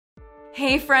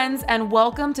Hey friends, and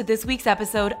welcome to this week's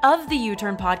episode of the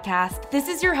U-Turn Podcast. This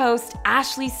is your host,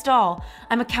 Ashley Stahl.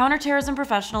 I'm a counterterrorism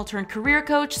professional turned career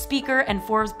coach, speaker, and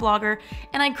Forbes blogger,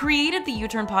 and I created the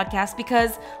U-Turn Podcast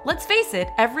because, let's face it,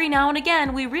 every now and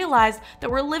again we realize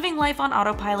that we're living life on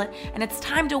autopilot and it's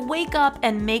time to wake up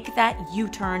and make that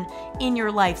U-turn in your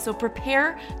life. So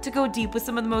prepare to go deep with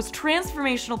some of the most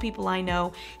transformational people I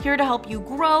know, here to help you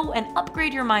grow and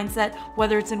upgrade your mindset,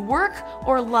 whether it's in work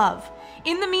or love.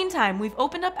 In the meantime, we've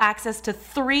opened up access to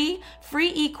 3 free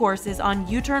e-courses on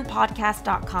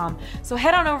uturnpodcast.com. So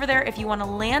head on over there if you want to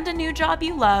land a new job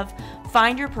you love,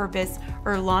 find your purpose,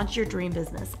 or launch your dream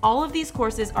business. All of these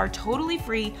courses are totally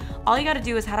free. All you got to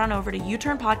do is head on over to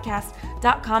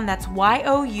uturnpodcast.com. That's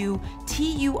YOUTURN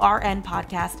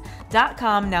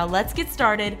podcast.com. Now let's get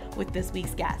started with this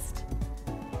week's guest.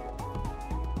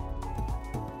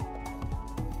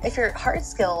 If your hard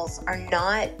skills are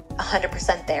not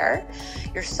 100% there,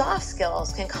 your soft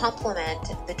skills can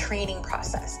complement the training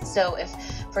process. So if,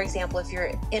 for example, if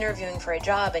you're interviewing for a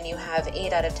job and you have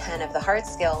 8 out of 10 of the hard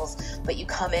skills, but you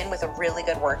come in with a really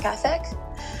good work ethic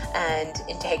and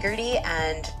integrity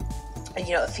and,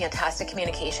 fantastic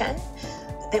communication,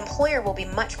 the employer will be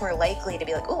much more likely to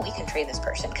be like, oh, we can train this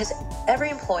person, because every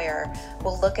employer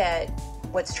will look at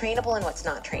what's trainable and what's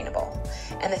not trainable.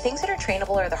 And the things that are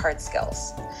trainable are the hard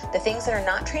skills. The things that are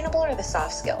not trainable are the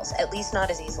soft skills, at least not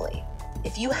as easily.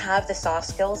 If you have the soft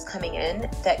skills coming in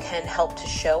that can help to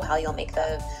show how you'll make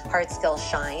the hard skills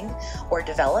shine or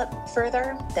develop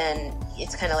further, then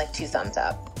it's kind of like 2 thumbs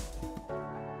up.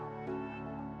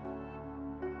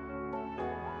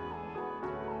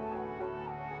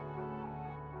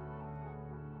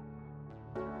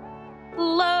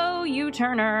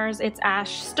 U-Turners, it's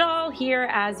Ash Stahl here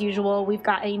as usual. We've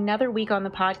got another week on the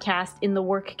podcast in the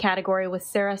work category with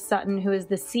Sarah Sutton, who is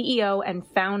the CEO and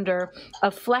founder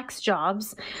of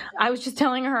FlexJobs. I was just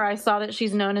telling her I saw that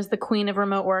she's known as the queen of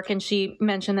remote work, and she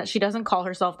mentioned that she doesn't call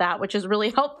herself that, which is really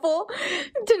helpful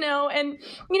to know. And,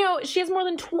 she has more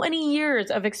than 20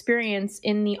 years of experience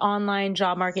in the online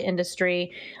job market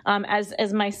industry.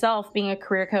 As myself, being a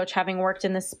career coach, having worked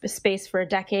in this space for a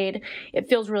decade, it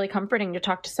feels really comforting to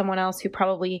talk to someone else who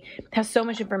probably has so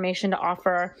much information to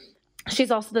offer.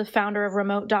 She's also the founder of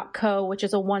Remote.co, which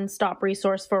is a one-stop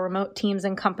resource for remote teams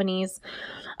and companies.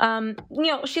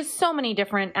 She has so many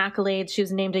different accolades. She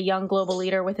was named a Young Global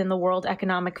Leader within the World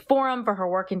Economic Forum for her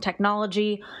work in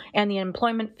technology and the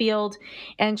employment field.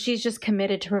 And she's just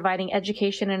committed to providing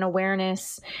education and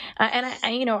awareness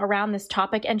around this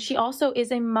topic. And she also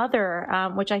is a mother,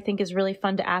 which I think is really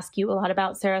fun to ask you a lot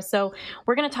about, Sarah. So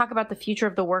we're going to talk about the future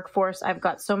of the workforce. I've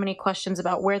got so many questions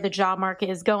about where the job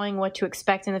market is going, what to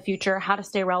expect in the future, how to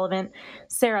stay relevant.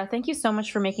 Sarah, thank you so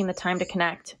much for making the time to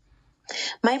connect.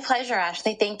 My pleasure,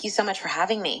 Ashley. Thank you so much for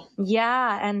having me.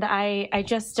 Yeah. And I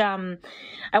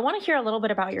want to hear a little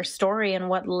bit about your story and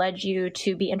what led you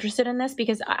to be interested in this,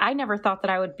 because I never thought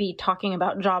that I would be talking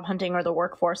about job hunting or the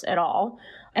workforce at all.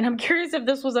 And I'm curious if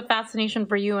this was a fascination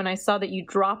for you. And I saw that you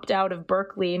dropped out of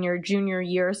Berkeley in your junior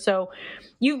year. So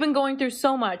you've been going through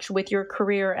so much with your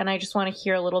career, and I just want to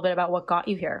hear a little bit about what got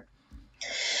you here.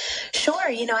 Sure.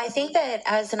 I think that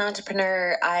as an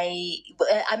entrepreneur,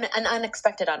 I'm an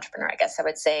unexpected entrepreneur, I guess I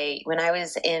would say. When I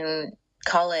was in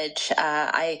college,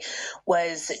 I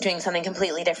was doing something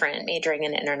completely different, majoring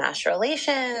in international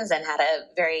relations, and had a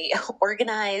very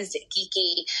organized,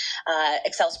 geeky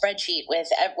Excel spreadsheet with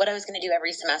what I was going to do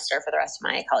every semester for the rest of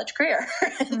my college career,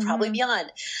 and probably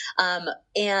beyond.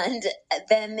 And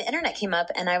then the internet came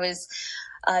up, and I was...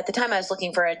 at the time, I was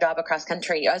looking for a job across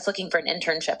country. I was looking for an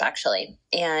internship, actually.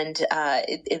 And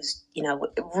it was,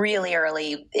 really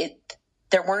early.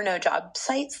 There were no job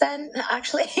sites then,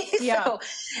 actually. Yeah. So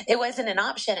it wasn't an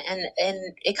option.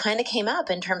 And it kind of came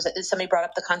up in terms of somebody brought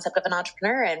up the concept of an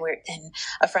entrepreneur. And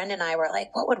a friend and I were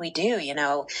like, what would we do,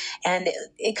 And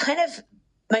it kind of...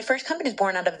 my first company is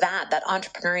born out of that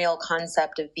entrepreneurial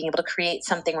concept of being able to create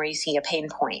something where you see a pain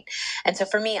point. And so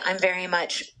for me, I'm very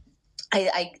much...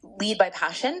 I lead by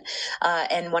passion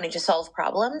and wanting to solve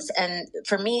problems. And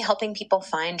for me, helping people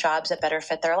find jobs that better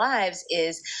fit their lives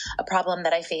is a problem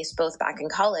that I faced both back in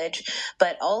college,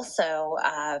 but also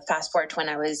fast forward to when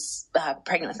I was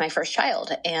pregnant with my first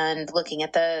child and looking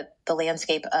at the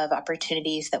landscape of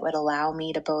opportunities that would allow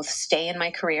me to both stay in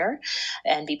my career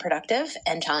and be productive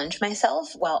and challenge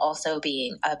myself while also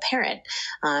being a parent,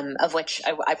 of which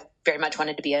I very much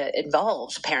wanted to be an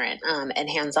involved parent and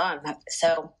hands-on.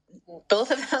 So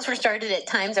both of those were started at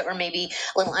times that were maybe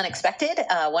a little unexpected.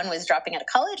 One was dropping out of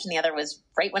college, and the other was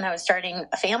right when I was starting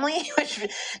a family, which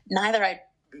neither I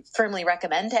firmly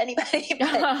recommend to anybody,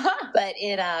 but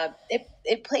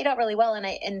it played out really well.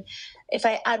 And if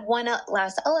I add one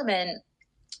last element,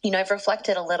 I've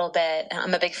reflected a little bit.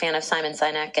 I'm a big fan of Simon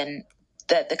Sinek and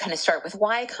the kind of start with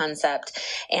why concept.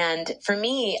 And for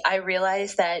me, I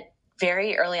realized that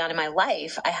very early on in my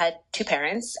life, I had two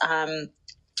parents,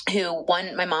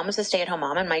 my mom was a stay-at-home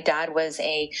mom and my dad was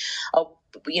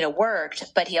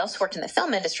worked, but he also worked in the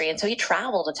film industry. And so he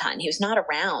traveled a ton. He was not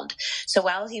around. So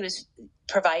while he was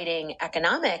providing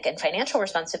economic and financial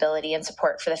responsibility and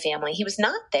support for the family, he was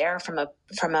not there from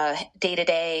a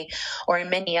day-to-day, or in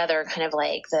many other kind of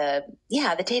like the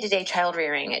day-to-day child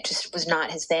rearing. It just was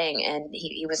not his thing, and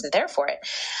he wasn't there for it.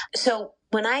 So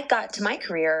when I got to my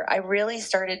career, I really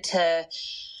started to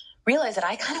realize that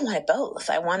I kind of wanted both.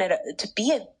 I wanted to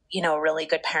be a really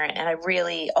good parent, and I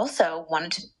really also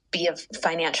wanted to be a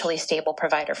financially stable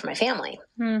provider for my family.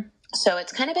 So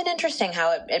it's kind of been interesting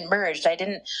how it merged. I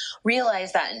didn't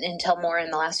realize that until more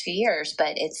in the last few years,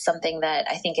 but it's something that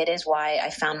I think it is why I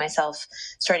found myself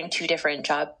starting two different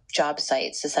job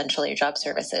sites, essentially, or job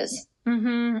services.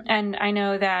 Mm-hmm. And I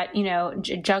know that,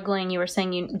 juggling, you were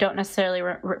saying you don't necessarily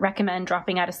recommend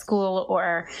dropping out of school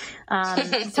or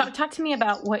talk to me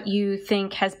about what you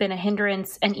think has been a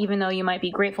hindrance. And even though you might be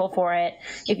grateful for it,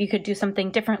 if you could do something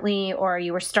differently or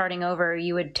you were starting over,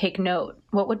 you would take note.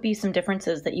 What would be some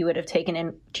differences that you would have taken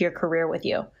into your career with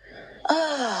you?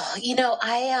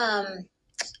 I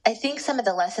think some of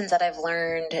the lessons that I've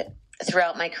learned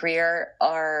throughout my career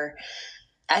are,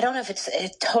 I don't know if it's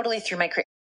totally through my career.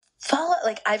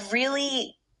 I've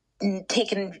really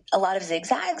taken a lot of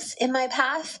zigzags in my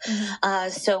path. Mm-hmm.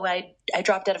 So I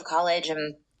dropped out of college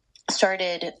and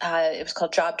started, it was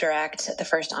called Job Direct, the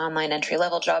first online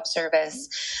entry-level job service.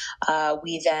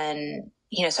 We then,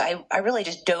 so I really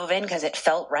just dove in because it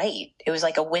felt right. It was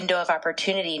like a window of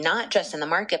opportunity, not just in the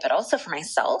market, but also for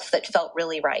myself, that felt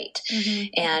really right. Mm-hmm.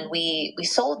 And we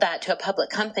sold that to a public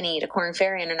company, to Korn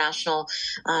Ferry International,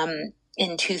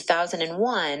 in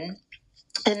 2001.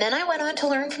 And then I went on to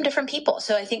learn from different people.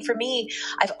 So I think for me,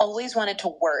 I've always wanted to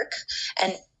work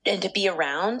and to be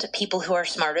around people who are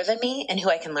smarter than me and who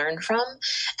I can learn from.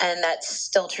 And that's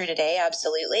still true today,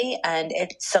 absolutely. And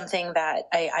it's something that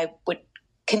I would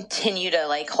continue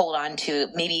to hold on to,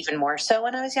 maybe even more so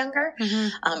when I was younger.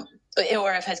 Mm-hmm.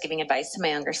 Or if I was giving advice to my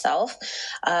younger self.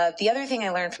 The other thing I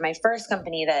learned from my first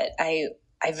company that I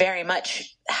very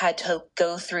much had to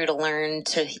go through to learn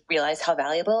to realize how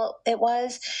valuable it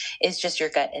was, is just your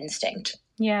gut instinct.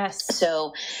 Yes.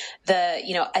 So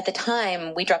at the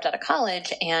time we dropped out of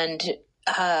college and,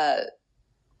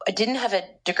 I didn't have a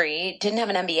degree, didn't have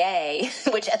an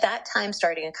MBA, which at that time,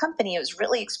 starting a company, it was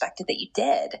really expected that you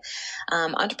did.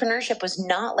 Entrepreneurship was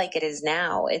not like it is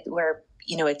now, where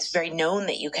it's very known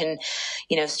that you can,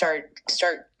 start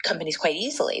companies quite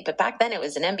easily. But back then, it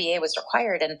was an MBA was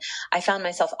required, and I found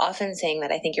myself often saying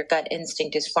that I think your gut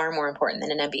instinct is far more important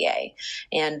than an MBA,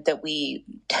 and that we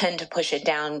tend to push it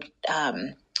down.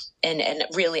 And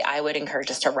really, I would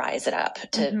encourage us to rise it up,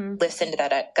 to mm-hmm. listen to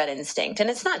that gut instinct. And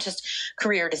it's not just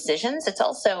career decisions. It's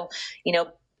also,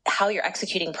 how you're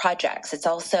executing projects. It's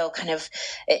also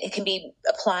it can be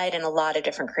applied in a lot of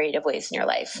different creative ways in your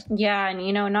life. Yeah.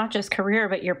 And, not just career,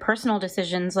 but your personal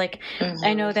decisions. Mm-hmm.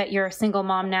 I know that you're a single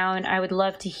mom now, and I would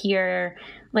love to hear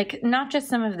not just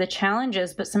some of the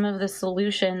challenges, but some of the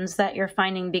solutions that you're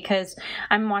finding, because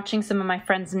I'm watching some of my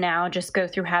friends now just go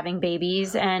through having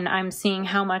babies, and I'm seeing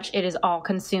how much it is all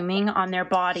consuming on their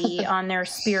body, on their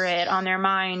spirit, on their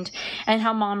mind, and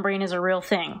how mom brain is a real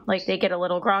thing. They get a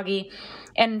little groggy.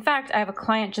 And in fact, I have a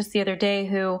client just the other day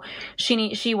who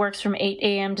she works from 8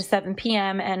 a.m. to 7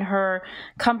 p.m. and her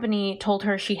company told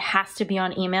her she has to be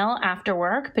on email after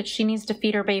work, but she needs to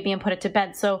feed her baby and put it to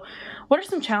bed. So what are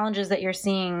some challenges that you're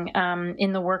seeing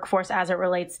in the workforce as it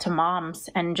relates to moms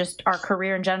and just our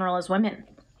career in general as women?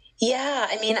 Yeah,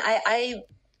 I mean, I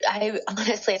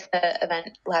honestly at the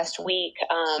event last week,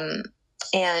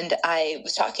 and I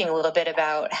was talking a little bit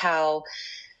about how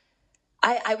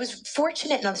I was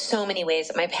fortunate in so many ways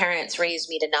that my parents raised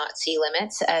me to not see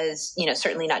limits as,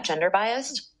 certainly not gender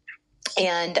biased.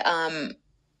 And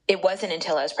it wasn't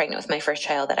until I was pregnant with my first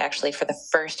child that I actually, for the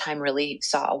first time, really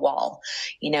saw a wall.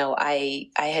 I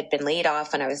had been laid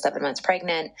off when I was 7 months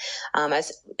pregnant.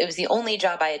 It was the only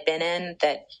job I had been in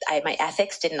that my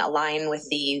ethics didn't align with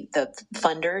the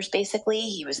funders. Basically,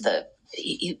 he was the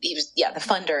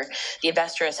funder, the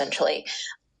investor, essentially.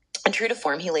 And true to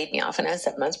form, he laid me off when I was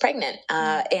 7 months pregnant.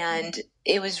 And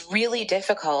it was really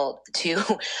difficult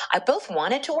I both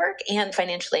wanted to work and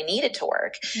financially needed to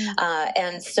work.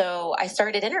 And so I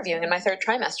started interviewing in my third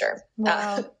trimester.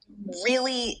 Wow.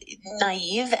 Really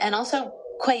naive and also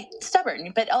quite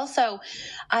stubborn, but also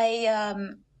I,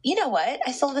 you know what?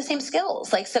 I still have the same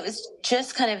skills. Like, so it was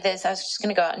just kind of this, I was just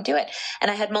going to go out and do it.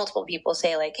 And I had multiple people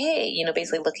say like, hey,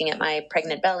 basically looking at my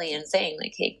pregnant belly and saying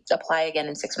like, hey, apply again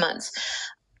in 6 months,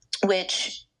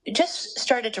 which just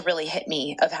started to really hit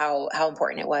me of how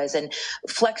important it was. And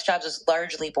Flex Jobs was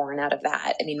largely born out of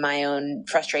that. I mean, my own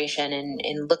frustration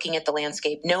in looking at the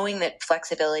landscape, knowing that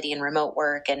flexibility and remote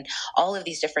work and all of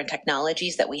these different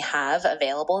technologies that we have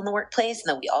available in the workplace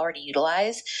and that we already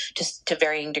utilize just to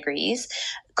varying degrees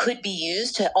could be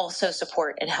used to also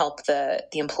support and help the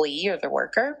employee or the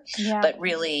worker, but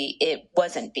really it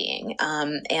wasn't being.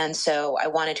 And so I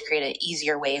wanted to create an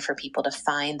easier way for people to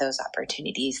find those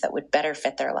opportunities that would better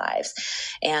fit their lives.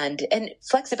 And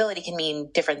flexibility can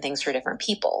mean different things for different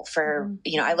people. For,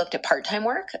 I looked at part-time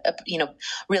work,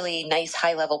 really nice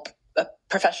high level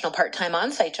professional part-time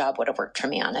on-site job would have worked for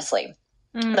me, honestly.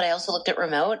 But I also looked at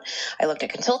remote. I looked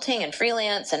at consulting and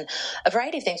freelance and a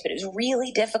variety of things, but it was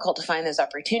really difficult to find those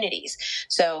opportunities.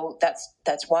 So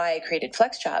that's why I created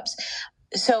Flex Jobs.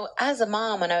 So as a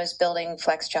mom, when I was building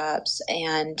Flex Jobs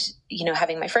and,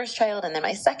 having my first child and then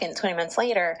my second 20 months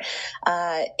later,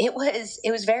 it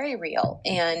was very real.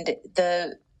 And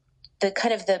the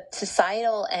kind of the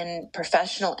societal and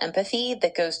professional empathy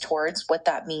that goes towards what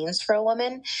that means for a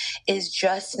woman is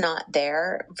just not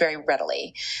there very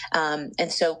readily.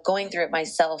 And so going through it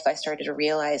myself, I started to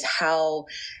realize how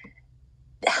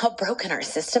broken our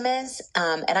system is.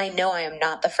 And I know I am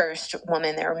not the first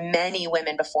woman. There are many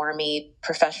women before me,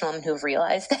 professional women, who have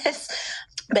realized this,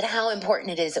 but how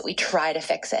important it is that we try to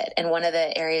fix it. And one of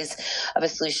the areas of a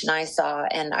solution I saw,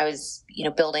 and I was,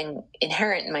 building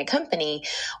inherent in my company,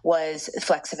 was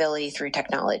flexibility through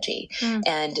technology.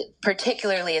 And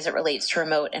particularly as it relates to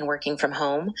remote and working from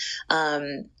home.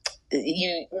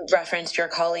 You referenced your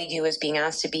colleague who was being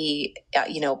asked to be,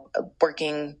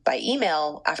 working by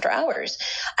email after hours.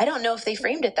 I don't know if they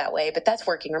framed it that way, but that's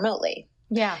working remotely.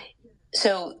 Yeah.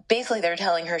 So basically they're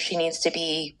telling her she needs to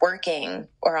be working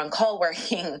or on call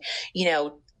working,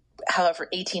 however,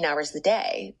 18 hours a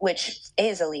day, which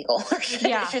is illegal or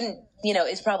shouldn't,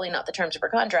 is probably not the terms of her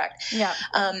contract. Yeah.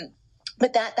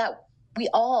 But that we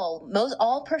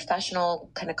all professional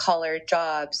kind of collared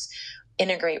jobs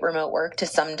integrate remote work to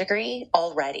some degree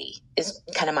already, is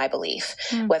kind of my belief,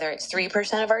 whether it's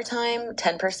 3% of our time,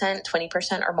 10%,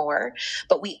 20% or more,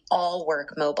 but we all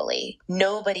work mobily.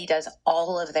 Nobody does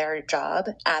all of their job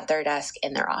at their desk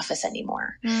in their office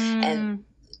anymore. And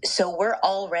so we're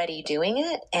already doing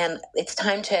it, and it's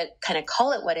time to kind of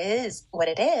call it what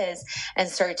it is, and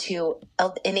start to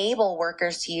enable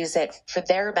workers to use it for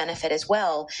their benefit as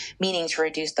well, meaning to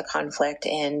reduce the conflict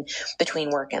in between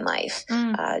work and life.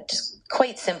 Just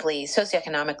quite simply,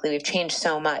 socioeconomically, we've changed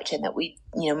so much, and that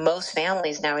most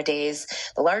families nowadays,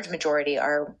 the large majority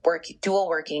are dual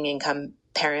working income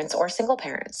parents or single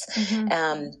parents.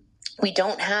 We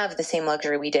don't have the same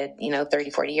luxury we did, 30,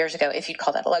 40 years ago, if you'd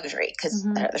call that a luxury, because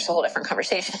there's a whole different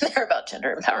conversation there about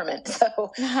gender empowerment.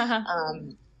 So,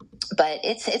 but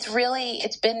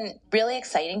it's been really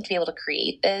exciting to be able to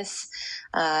create this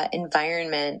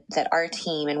environment that our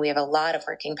team, and we have a lot of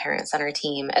working parents on our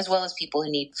team, as well as people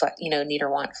who need or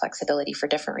want flexibility for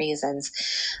different reasons,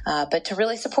 but to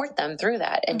really support them through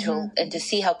that, and to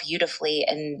see how beautifully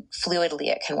and fluidly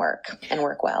it can work and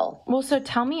work well. Well, so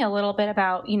tell me a little bit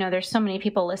about, there's so many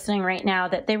people listening right now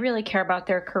that they really care about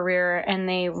their career and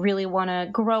they really want to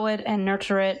grow it and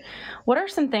nurture it. What are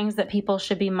some things that people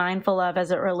should be mindful of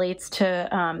as it relates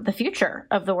to the future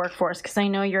of the workforce? Because I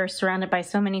know you're surrounded by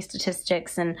so many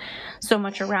statistics and so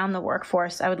much around the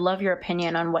workforce. I would love your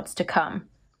opinion on what's to come.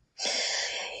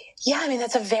 Yeah, I mean,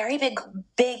 that's a very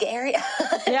big area.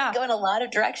 Yeah. Go in a lot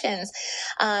of directions.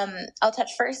 I'll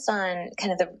touch first on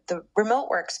kind of the remote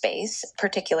workspace,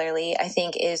 particularly, I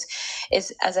think is,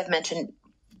 as I've mentioned,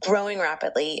 growing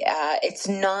rapidly. It's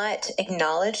not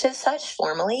acknowledged as such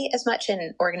formally as much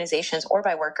in organizations or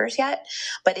by workers yet,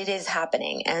 but it is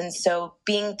happening. And so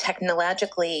being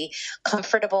technologically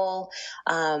comfortable,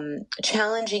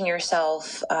 challenging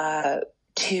yourself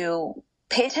to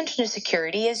pay attention to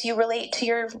security as you relate to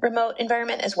your remote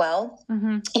environment as well.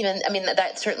 Even, I mean,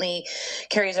 that certainly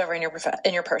carries over in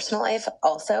your personal life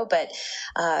also, but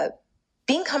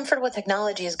being comfortable with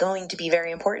technology is going to be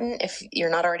very important if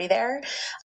you're not already there.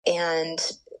 And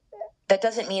that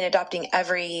doesn't mean adopting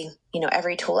every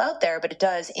tool out there, but it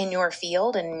does in your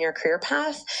field and in your career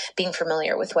path, being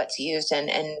familiar with what's used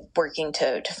and working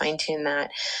to fine tune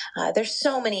that. There's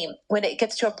so many, when it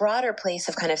gets to a broader place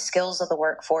of kind of skills of the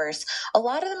workforce, a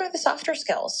lot of them are the softer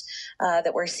skills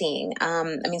that we're seeing. I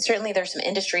mean, certainly there's some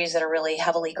industries that are really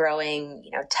heavily growing,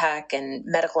 tech and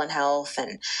medical and health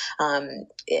and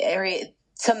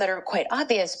some that are quite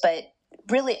obvious, but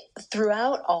really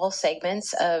throughout all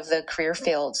segments of the career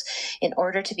fields, in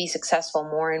order to be successful,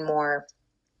 more and more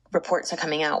reports are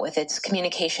coming out with its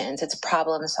communications, its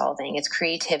problem solving, its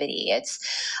creativity. It's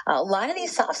a lot of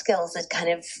these soft skills that kind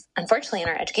of, unfortunately, in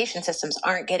our education systems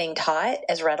aren't getting taught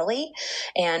as readily.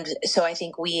 And so I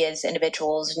think we as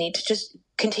individuals need to just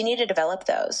continue to develop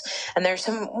those. And there's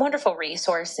some wonderful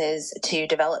resources to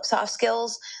develop soft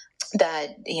skills that,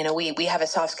 we have a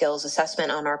soft skills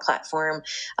assessment on our platform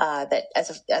that as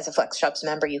a FlexJobs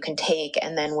member you can take,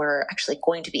 and then we're actually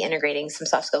going to be integrating some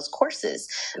soft skills courses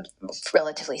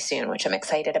relatively soon, which I'm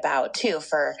excited about too,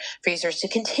 for users to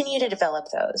continue to develop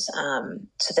those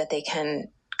so that they can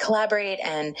collaborate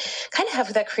and kind of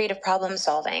have that creative problem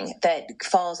solving that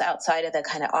falls outside of the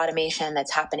kind of automation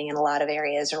that's happening in a lot of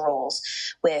areas or roles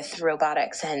with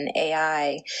robotics and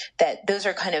AI. That those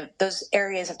are kind of, those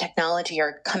areas of technology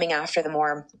are coming after the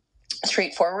more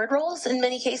straightforward roles in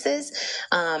many cases,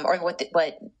 or what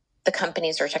the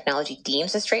companies or technology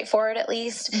deems as straightforward, at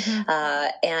least,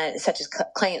 and such as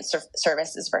client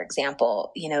services, for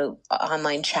example,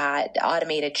 online chat,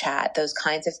 automated chat, those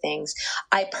kinds of things.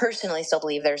 I personally still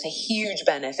believe there's a huge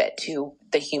benefit to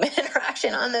the human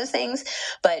interaction on those things,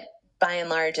 but by and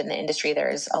large in the industry,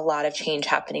 there's a lot of change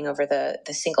happening over the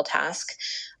single task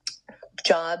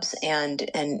jobs, and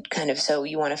kind of, so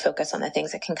you want to focus on the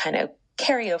things that can kind of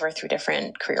carry over through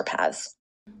different career paths.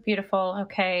 Beautiful.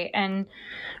 Okay. And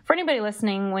for anybody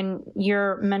listening, when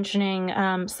you're mentioning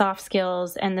soft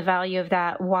skills and the value of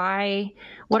that,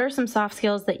 what are some soft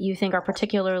skills that you think are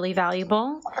particularly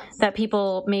valuable that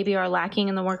people maybe are lacking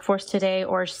in the workforce today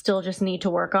or still just need to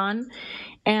work on?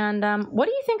 And what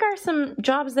do you think are some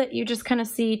jobs that you just kind of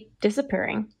see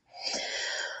disappearing?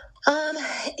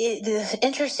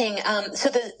 Interesting. So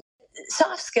the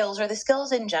soft skills, or the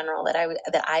skills in general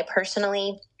that I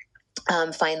personally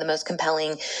find the most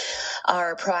compelling,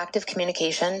 are proactive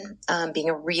communication, being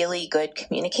a really good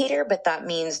communicator, but that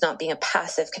means not being a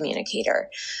passive communicator.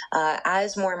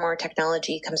 As more and more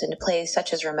technology comes into play,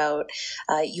 such as remote,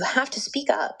 you have to speak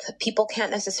up. People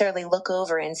can't necessarily look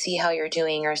over and see how you're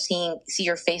doing, or see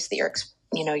your face that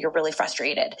you're really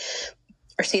frustrated,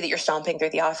 or see that you're stomping through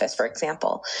the office, for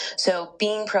example. So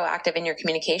being proactive in your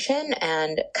communication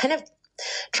and kind of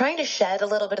trying to shed a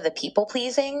little bit of the people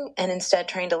pleasing, and instead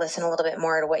trying to listen a little bit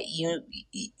more to what you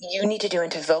need to do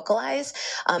and to vocalize,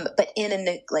 but in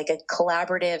a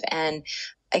collaborative, and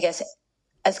I guess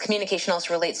as communication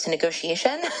also relates to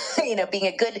negotiation, being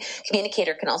a good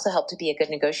communicator can also help to be a good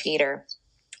negotiator.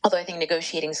 Although I think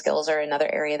negotiating skills are another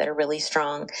area that are really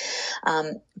strong.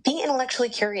 Being intellectually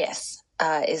curious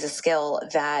is a skill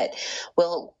that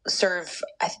will serve,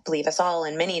 I believe, us all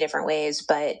in many different ways,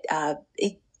 but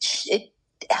it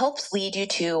helps lead you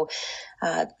to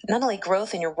not only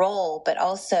growth in your role, but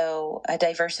also a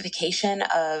diversification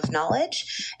of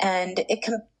knowledge. And it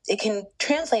can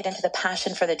translate into the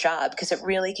passion for the job, because it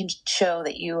really can show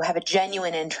that you have a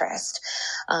genuine interest.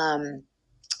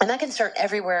 And that can start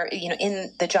everywhere,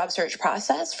 in the job search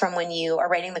process, from when you are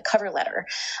writing the cover letter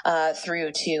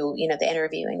through to, the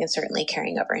interviewing, and certainly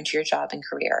carrying over into your job and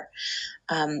career.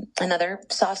 Another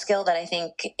soft skill that I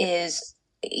think is,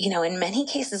 in many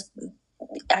cases,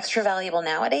 extra valuable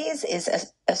nowadays is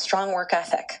a strong work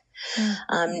ethic.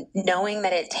 Knowing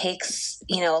that it takes,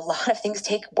 a lot of things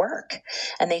take work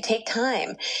and they take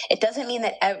time. It doesn't mean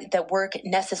that work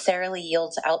necessarily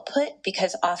yields output,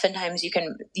 because oftentimes you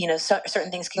can,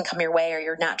 certain things can come your way, or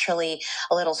you're naturally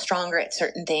a little stronger at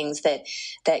certain things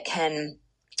that can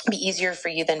be easier for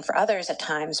you than for others at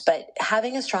times. But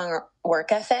having a strong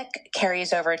work ethic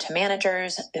carries over to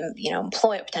managers,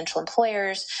 potential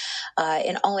employers,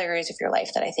 in all areas of your life,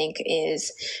 that I think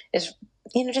is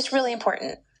just really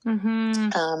important.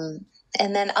 And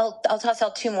then I'll toss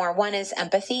out two more. One is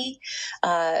empathy,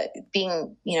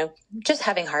 being, just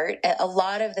having heart. A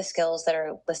lot of the skills that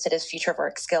are listed as future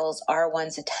work skills are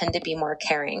ones that tend to be more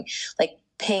caring, like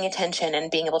paying attention and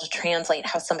being able to translate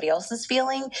how somebody else is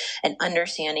feeling and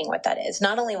understanding what that is.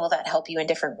 Not only will that help you in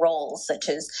different roles, such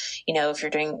as, if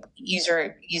you're doing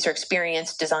user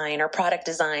experience design, or product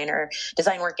design, or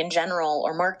design work in general,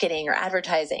 or marketing or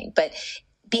advertising, but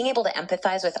being able to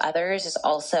empathize with others is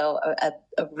also a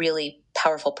really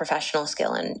powerful professional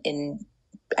skill in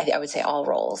I would say all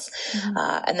roles.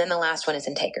 And then the last one is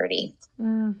integrity.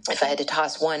 If I had to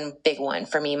toss one big one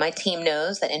for me, my team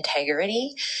knows that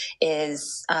integrity and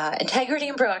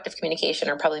proactive communication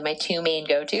are probably my two main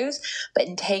go-tos, but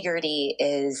integrity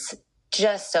is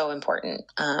just so important.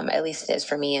 At least it is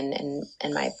for me and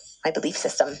my belief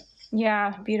system.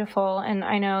 Yeah, beautiful. And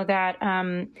I know that,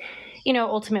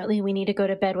 ultimately we need to go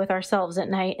to bed with ourselves at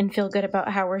night and feel good about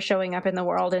how we're showing up in the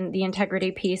world. And the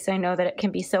integrity piece, I know that it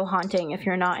can be so haunting if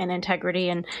you're not in integrity.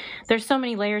 And there's so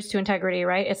many layers to integrity,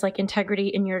 right? It's like integrity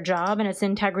in your job and it's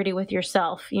integrity with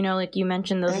yourself. Like you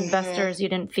mentioned, those investors you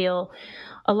didn't feel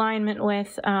alignment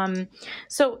with.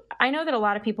 So I know that a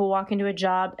lot of people walk into a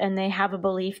job and they have a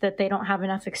belief that they don't have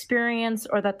enough experience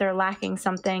or that they're lacking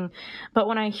something. But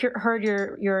when I heard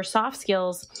your soft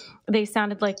skills, they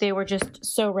sounded like they were just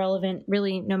so relevant,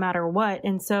 really, no matter what.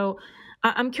 And so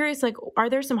I'm curious, like, are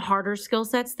there some harder skill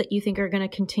sets that you think are going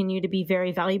to continue to be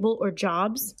very valuable, or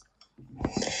jobs?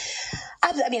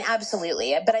 I mean,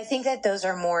 absolutely. But I think that those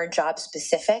are more job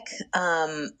specific,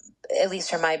 at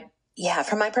least from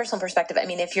my personal perspective. I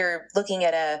mean, if you're looking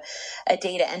at a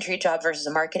data entry job versus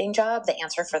a marketing job, the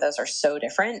answer for those are so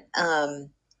different.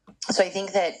 So I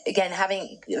think that, again,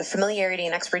 having familiarity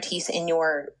and expertise in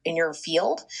your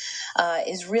field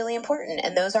is really important.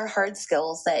 And those are hard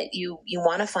skills that you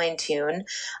want to fine tune.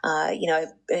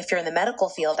 If you're in the medical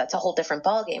field, that's a whole different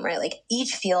ballgame, right? Like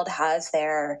each field has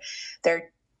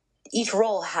each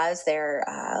role has their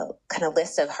kind of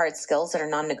list of hard skills that are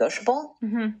non-negotiable.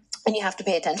 Mm-hmm. And you have to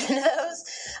pay attention to those.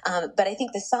 But I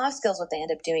think the soft skills, what they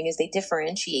end up doing is they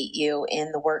differentiate you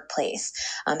in the workplace.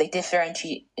 They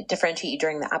differentiate you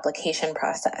during the application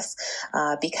process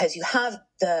because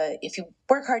if you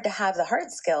work hard to have the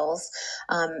hard skills,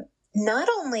 not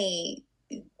only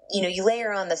you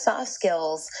layer on the soft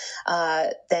skills,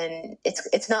 then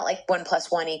it's not like 1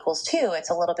 + 1 = 2. It's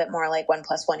a little bit more like 1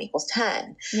 + 1 =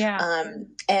 10. Yeah.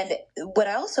 And what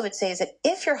I also would say is that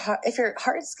if your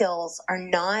hard skills are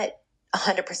not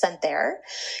 100% there,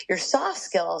 your soft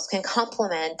skills can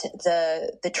complement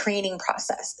the training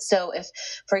process. So if,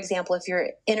 for example, if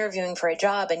you're interviewing for a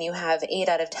job and you have 8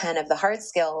 out of 10 of the hard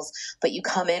skills, but you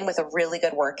come in with a really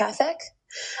good work ethic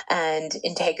and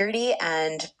integrity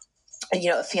and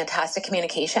fantastic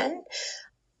communication,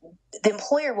 the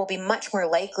employer will be much more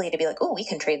likely to be like, oh, we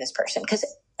can train this person, because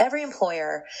every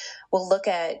employer will look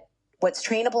at what's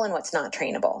trainable and what's not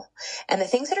trainable. And the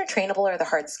things that are trainable are the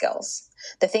hard skills.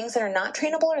 The things that are not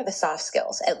trainable are the soft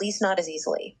skills, at least not as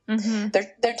easily. Mm-hmm.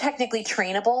 They're technically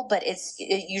trainable, but it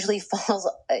usually falls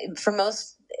for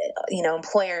most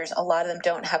employers. A lot of them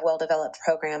don't have well-developed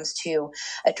programs to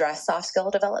address soft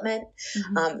skill development,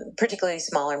 particularly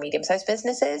small or medium-sized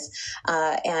businesses,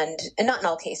 and not in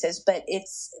all cases, but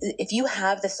if you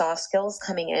have the soft skills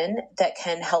coming in that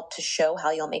can help to show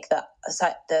how you'll make the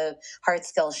hard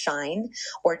skills shine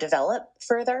or develop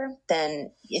further,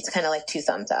 then it's kind of like 2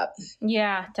 thumbs up.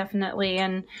 Yeah, definitely.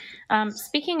 And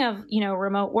speaking of,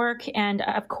 remote work, and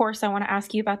of course, I want to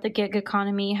ask you about the gig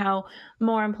economy, how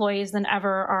more employees than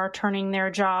ever are turning their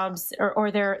jobs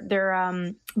or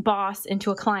their boss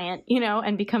into a client,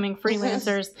 and becoming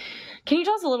freelancers. Can you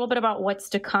tell us a little bit about what's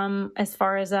to come as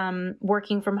far as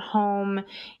working from home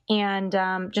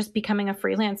and just becoming a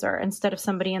freelancer instead of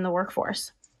somebody in the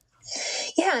workforce?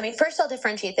 Yeah, I mean, first I'll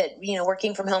differentiate that,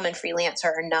 working from home and freelance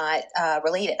are not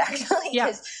related, actually,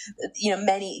 because,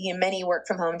 many work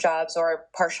from home jobs or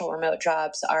partial remote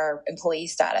jobs are employee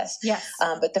status. Yes.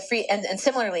 But and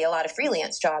similarly, a lot of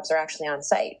freelance jobs are actually on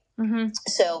site. Mm-hmm.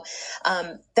 So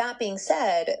that being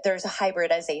said, there's a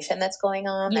hybridization that's going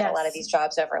on that a lot of these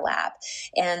jobs overlap.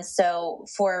 And so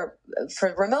for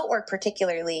remote work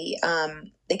particularly,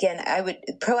 again,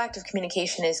 proactive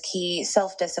communication is key,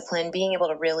 self-discipline, being able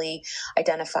to really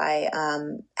identify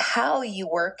how you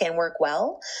work and work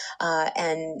well.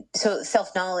 And so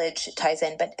self-knowledge ties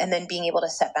in, and then being able to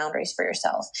set boundaries for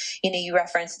yourself. You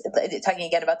referenced, talking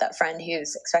again about that friend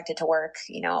who's expected to work,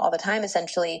 all the time,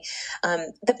 essentially.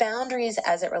 The boundaries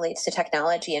as it relates to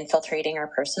technology infiltrating our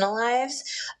personal lives,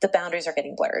 the boundaries are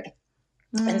getting blurred.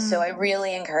 And so I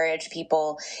really encourage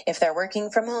people, if they're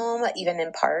working from home, even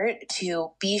in part,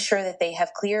 to be sure that they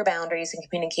have clear boundaries and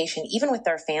communication, even with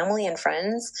their family and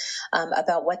friends,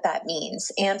 about what that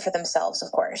means, and for themselves,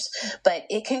 of course. But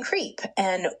it can creep,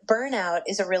 and burnout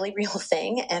is a really real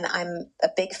thing. And I'm a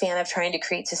big fan of trying to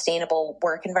create sustainable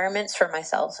work environments for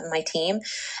myself and my team.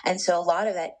 And so a lot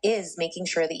of that is making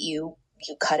sure that you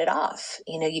cut it off.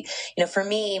 For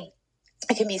me,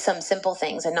 it can be some simple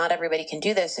things, and not everybody can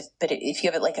do this. But if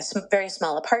you have like a very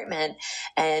small apartment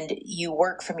and you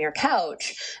work from your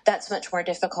couch, that's much more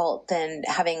difficult than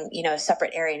having, a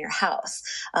separate area in your house.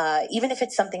 Even if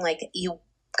it's something like you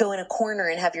go in a corner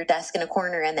and have your desk in a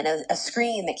corner and then a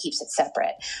screen that keeps it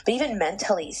separate. But even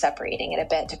mentally separating it a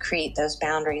bit to create those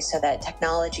boundaries so that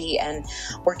technology and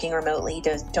working remotely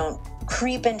don't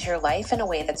creep into your life in a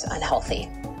way that's unhealthy.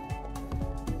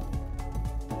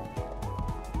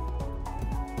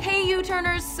 Hey, you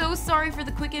U-Turners, so sorry for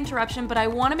the quick interruption, but I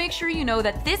want to make sure you know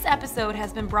that this episode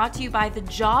has been brought to you by the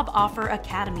Job Offer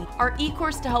Academy, our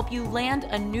e-course to help you land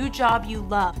a new job you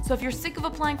love. So if you're sick of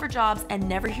applying for jobs and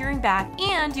never hearing back,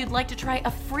 and you'd like to try a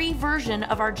free version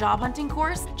of our job hunting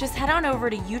course, just head on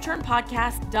over to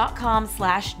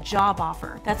uturnpodcast.com/job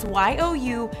offer. That's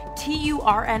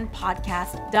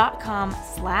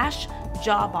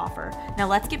YOUTURNpodcast.com/job offer. Now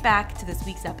let's get back to this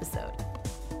week's episode.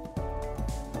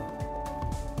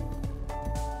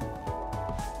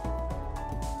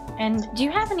 And do you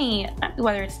have any,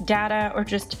 whether it's data or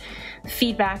just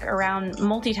feedback around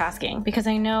multitasking? Because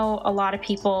I know a lot of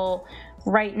people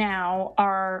right now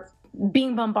are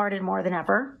being bombarded more than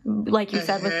ever, like you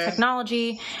said, with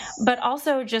technology, but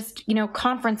also just,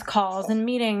 conference calls and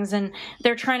meetings, and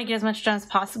they're trying to get as much done as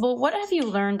possible. What have you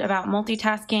learned about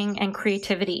multitasking and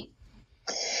creativity?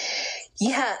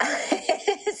 Yeah,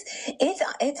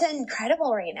 it's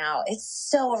incredible right now. It's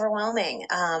so overwhelming.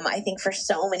 I think for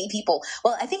so many people,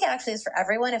 well, I think it actually is for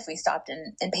everyone if we stopped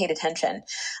and paid attention.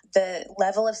 The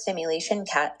level of stimulation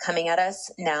coming at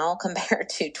us now compared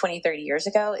to 20, 30 years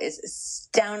ago is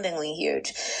astoundingly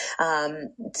huge.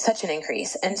 Such an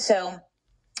increase. And so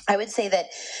I would say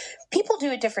that people do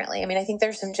it differently. I mean, I think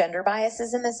there's some gender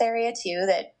biases in this area too,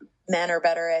 that men are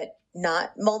better at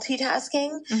not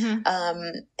multitasking.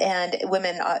 And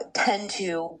women tend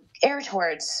to err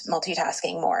towards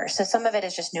multitasking more. So some of it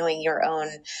is just knowing your own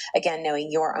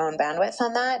bandwidth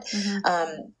on that.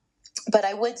 But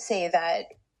I would say that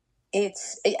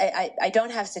I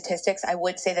don't have statistics. I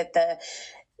would say that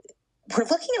we're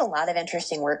looking at a lot of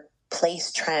interesting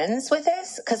workplace trends with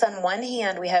this, because on one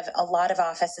hand we have a lot of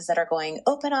offices that are going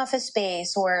open office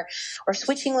space or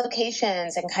switching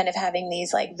locations and kind of having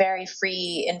these like very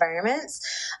free environments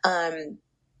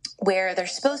where they're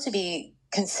supposed to be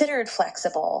considered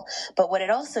flexible, but what it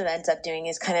also ends up doing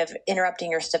is kind of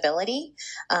interrupting your stability.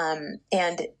 And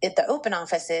at the open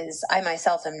offices, I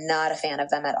myself am not a fan of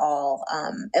them at all,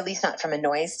 at least not from a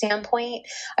noise standpoint.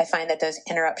 I find that those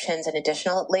interruptions and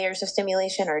additional layers of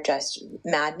stimulation are just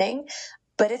maddening.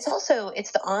 But it's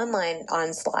the online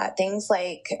onslaught, things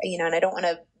like, and I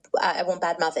won't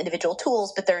badmouth individual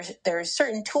tools, but there's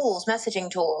certain tools, messaging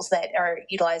tools that are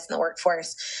utilized in the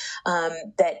workforce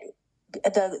that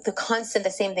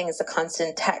the same thing as the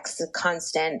constant text, the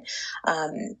constant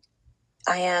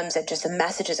IMs, and just the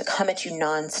messages that come at you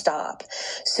nonstop.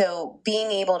 So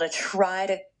being able to try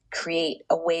to create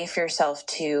a way for yourself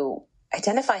to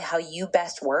identify how you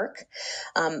best work.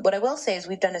 What I will say is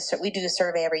we do a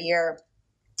survey every year.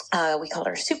 We call it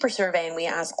our super survey, and we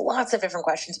ask lots of different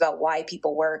questions about why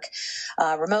people work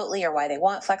remotely or why they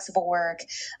want flexible work.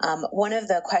 One of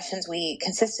the questions we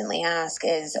consistently ask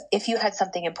is, if you had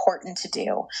something important to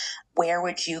do, where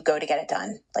would you go to get it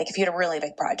done? Like if you had a really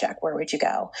big project, where would you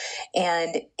go?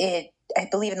 And I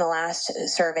believe in the last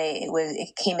survey,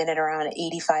 it came in at around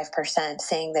 85%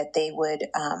 saying that they would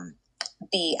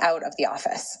be out of the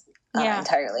office.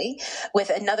 Entirely, with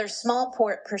another small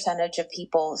percentage of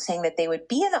people saying that they would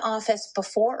be in the office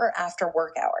before or after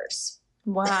work hours.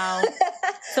 Wow.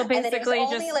 So basically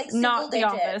just like not the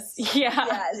office.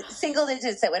 Yeah, single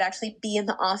digits that would actually be in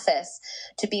the office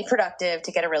to be productive,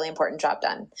 to get a really important job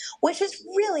done, which is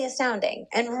really astounding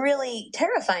and really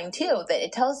terrifying too, that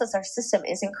it tells us our system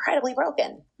is incredibly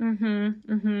broken.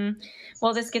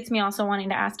 Well, this gets me also wanting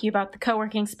to ask you about the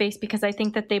co-working space, because I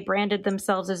think that they branded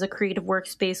themselves as a creative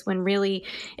workspace when really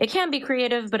it can be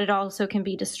creative, but it also can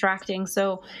be distracting.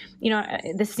 So,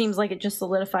 this seems like it just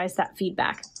solidifies that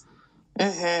feedback. Yeah,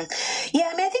 I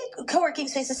mean, I think co-working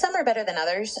spaces, some are better than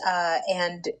others.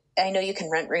 And I know you can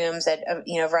rent rooms at a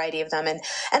variety of them. And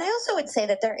I also would say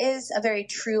that there is a very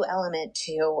true element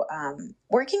to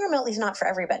working remotely is not for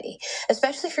everybody,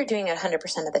 especially if you're doing it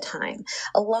 100% of the time.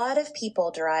 A lot of people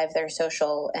derive their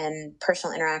social and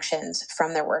personal interactions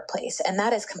from their workplace, and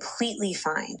that is completely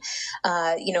fine.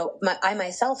 I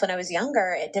myself, when I was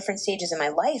younger, at different stages in my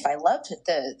life, I loved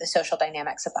the social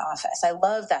dynamics of the office. I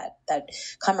love that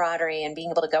camaraderie and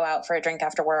being able to go out for a drink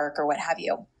after work or what have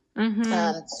you.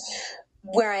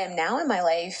 Where I am now in my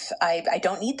life, I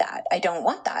don't need that. I don't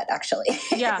want that, actually.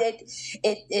 Yeah.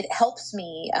 It helps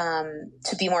me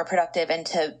to be more productive and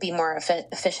to be more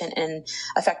efficient and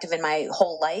effective in my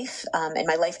whole life, in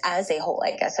my life as a whole,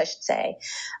 I guess I should say,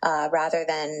 rather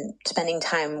than spending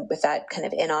time with that kind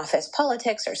of in-office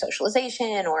politics or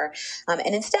socialization.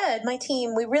 And instead, my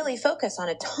team, we really focus on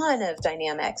a ton of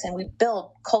dynamics, and we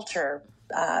build culture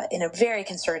in a very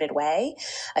concerted way.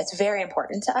 It's very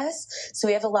important to us. So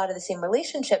we have a lot of the same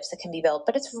relationships that can be built,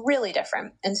 but it's really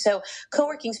different. And so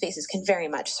co-working spaces can very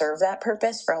much serve that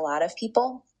purpose for a lot of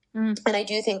people. And I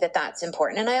do think that that's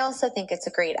important. And I also think it's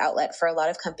a great outlet for a lot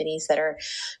of companies that are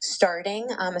starting,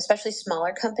 especially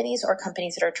smaller companies or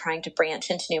companies that are trying to branch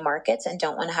into new markets and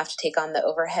don't want to have to take on the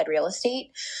overhead real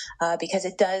estate, because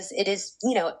it is,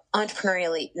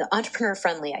 entrepreneur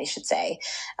friendly, I should say,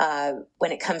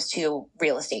 when it comes to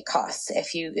real estate costs.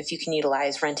 If you can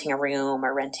utilize renting a room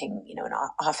or renting, an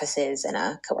offices in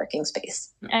a co-working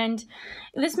space. And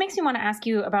this makes me want to ask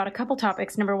you about a couple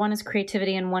topics. Number one is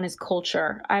creativity and one is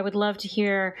culture. I would love to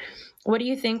hear, what do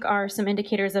you think are some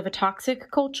indicators of a toxic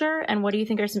culture, and what do you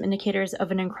think are some indicators of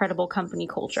an incredible company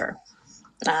culture?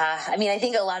 I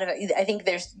think a lot of it, I think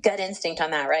there's gut instinct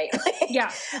on that, right?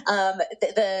 Yeah.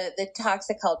 The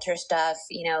toxic culture stuff,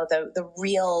 the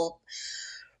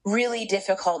really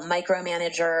difficult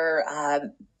micromanaging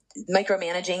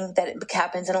that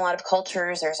happens in a lot of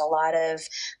cultures. There's a lot of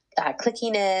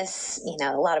clickiness,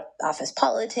 a lot of office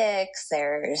politics.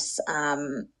 There's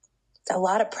a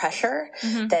lot of pressure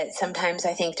that sometimes,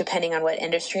 I think, depending on what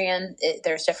industry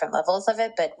there's different levels of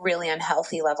it, but really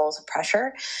unhealthy levels of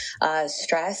pressure,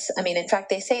 stress. In fact,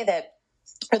 they say that,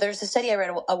 or there's a study I read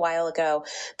a while ago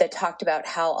that talked about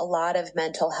how a lot of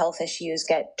mental health issues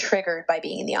get triggered by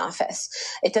being in the office.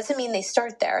 It doesn't mean they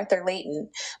start there, they're latent,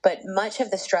 but much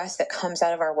of the stress that comes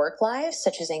out of our work lives,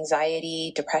 such as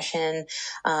anxiety, depression,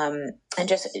 and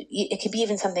just, it could be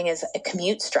even something as a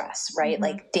commute stress, right?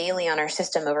 Like daily on our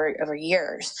system over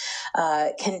years,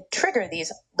 can trigger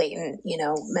these latent,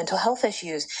 mental health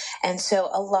issues. And so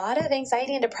a lot of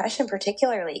anxiety and depression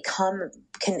particularly can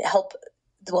help.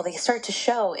 Well, they start to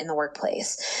show in the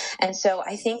workplace. And so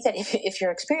I think that if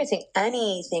you're experiencing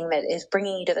anything that is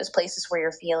bringing you to those places where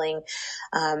you're feeling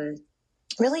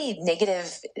really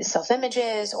negative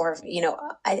self-images, or,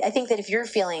 I think that if you're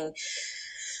feeling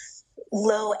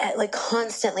low, like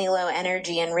constantly low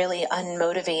energy and really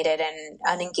unmotivated and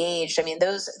unengaged,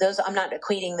 those I'm not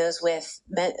equating those with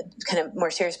kind of more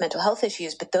serious mental health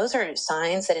issues, but those are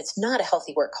signs that it's not a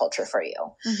healthy work culture for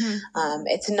you.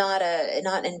 It's not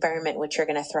an environment in which you're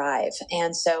going to thrive.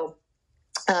 And so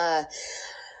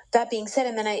that being said,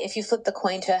 and then if you flip the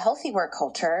coin to a healthy work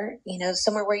culture,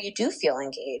 somewhere where you do feel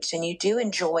engaged and you do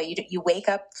enjoy, you wake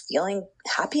up feeling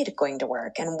happy to going to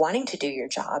work and wanting to do your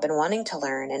job and wanting to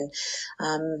learn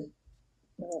and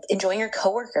enjoying your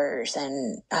coworkers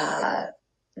and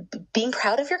being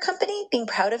proud of your company, being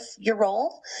proud of your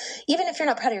role, even if you're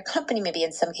not proud of your company, maybe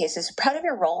in some cases, proud of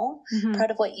your role, proud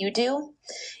of what you do.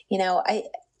 I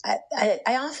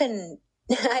often...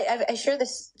 I share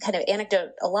this kind of anecdote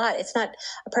a lot. It's not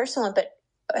a personal one, but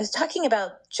I was talking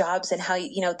about jobs and how,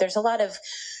 there's a lot of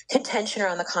contention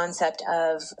around the concept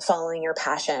of following your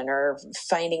passion or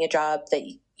finding a job that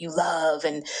you love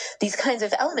and these kinds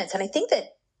of elements. And I think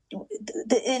that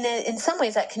in some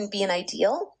ways that can be an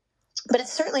ideal, but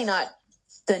it's certainly not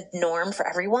the norm for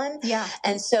everyone. Yeah.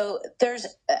 And so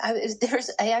I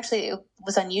actually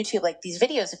was on YouTube, like these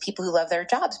videos of people who love their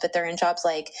jobs, but they're in jobs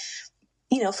like,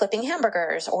 flipping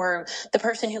hamburgers, or the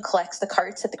person who collects the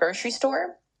carts at the grocery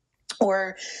store,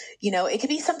 or, it could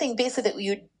be something basically that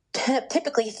you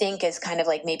typically think is kind of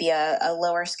like maybe a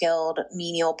lower skilled,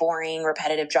 menial, boring,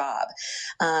 repetitive job.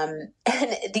 And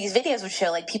these videos would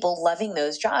show like people loving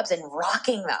those jobs and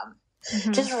rocking them.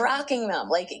 Just rocking them,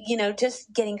 like,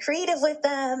 just getting creative with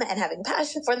them and having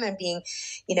passion for them and being,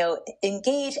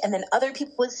 engaged. And then other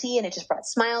people would see, and it just brought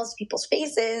smiles to people's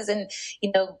faces and,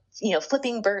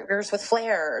 flipping burgers with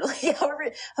flair, like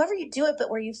however you do it,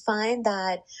 but where you find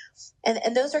that,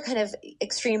 and those are kind of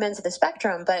extreme ends of the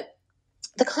spectrum, but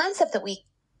the concept that we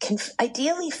can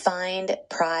ideally find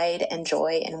pride and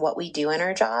joy in what we do in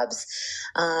our jobs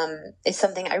is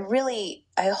something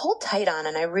I hold tight on,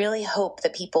 and I really hope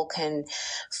that people can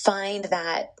find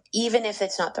that, even if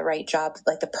it's not the right job,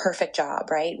 like the perfect job,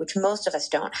 right, which most of us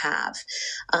don't have,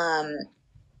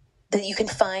 that you can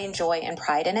find joy and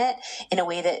pride in it in a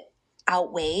way that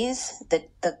outweighs the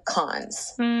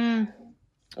cons.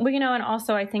 Well, and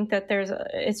also I think that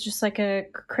it's just like a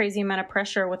crazy amount of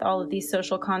pressure with all of these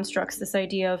social constructs, this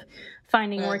idea of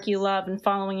finding work you love and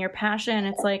following your passion.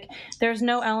 It's like, there's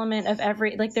no element of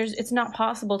it's not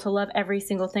possible to love every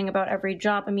single thing about every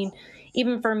job.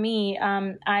 Even for me,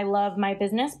 I love my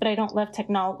business, but I don't love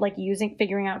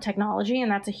figuring out technology. And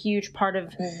that's a huge part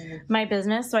of my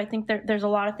business. So I think there's a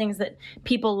lot of things that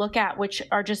people look at, which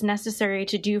are just necessary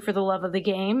to do for the love of the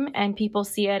game. And people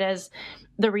see it as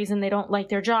the reason they don't like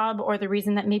their job, or the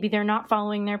reason that maybe they're not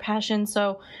following their passion.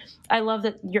 So I love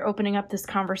that you're opening up this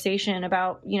conversation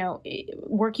about,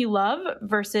 work you love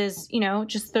versus,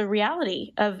 just the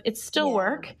reality of it's still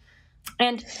work.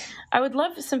 And I would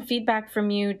love some feedback from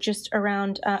you just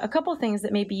around a couple of things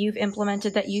that maybe you've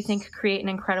implemented that you think create an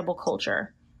incredible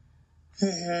culture.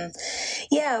 Mm-hmm.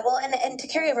 Yeah, well, and to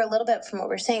carry over a little bit from what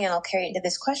we're saying, and I'll carry it into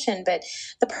this question, but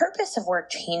the purpose of work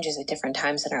changes at different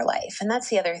times in our life. And that's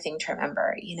the other thing to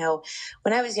remember.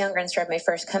 When I was younger and started my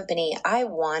first company, I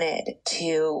wanted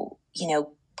to,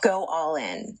 go all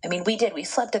in. I mean, we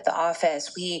slept at the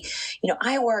office.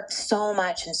 I worked so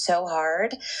much and so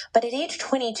hard, but at age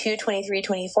 22, 23,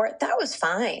 24, that was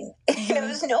fine. It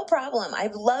was no problem.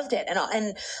 I loved it.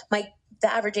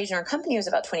 The average age in our company was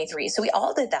about 23. So we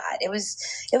all did that. It was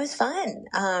fun.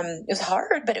 It was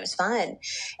hard, but it was fun.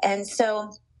 And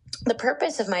so the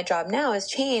purpose of my job now has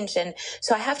changed. And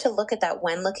so I have to look at that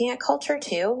when looking at culture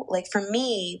too. Like for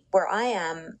me, where I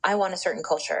am, I want a certain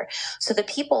culture. So the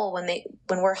people,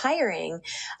 when we're hiring,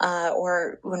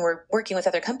 or when we're working with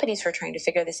other companies who are trying to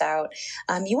figure this out,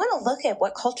 you want to look at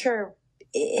what culture,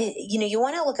 you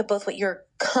want to look at both what your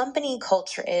company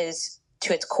culture is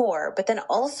to its core, but then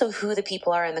also who the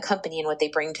people are in the company and what they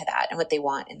bring to that and what they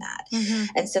want in that.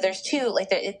 Mm-hmm. And so there's two,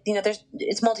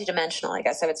 it's multidimensional, I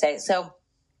guess I would say. So,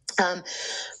 I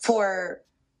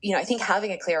think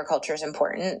having a clear culture is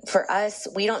important. For us,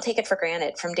 we don't take it for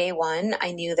granted. From day one,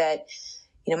 I knew that,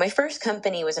 my first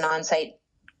company was an on-site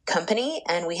company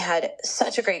and we had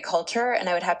such a great culture, and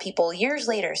I would have people years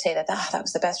later say that that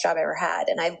was the best job I ever had.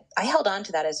 And I held on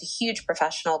to that as a huge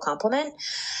professional compliment.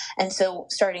 And so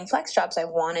starting Flex Jobs, I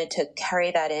wanted to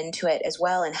carry that into it as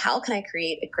well. And how can I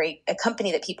create a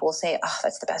company that people will say, oh,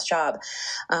 that's the best job,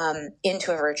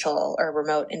 into a virtual or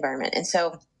remote environment. And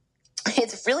so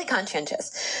it's really conscientious.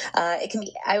 It can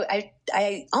be,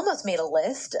 I almost made a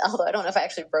list, although I don't know if I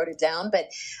actually wrote it down, but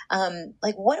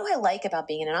what do I like about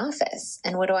being in an office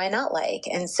and what do I not like?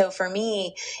 And so for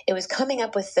me, it was coming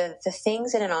up with the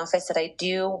things in an office that I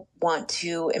do want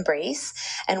to embrace,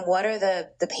 and what are the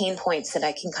pain points that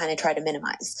I can kind of try to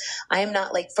minimize. I am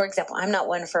not for example, I'm not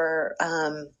one for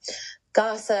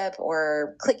gossip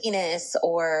or clickiness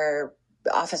or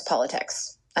office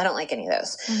politics. I don't like any of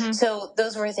those. Mm-hmm. So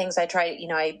those were things I tried,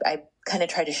 I kind of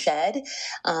try to shed.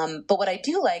 But what I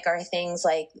do like are things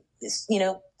like,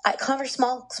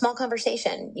 small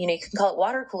conversation. You can call it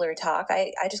water cooler talk.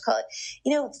 I just call it,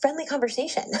 friendly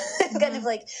conversation. Mm-hmm. Kind of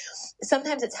like,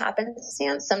 sometimes it's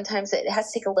happenstance. Sometimes it has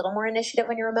to take a little more initiative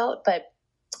when you're remote, but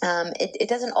it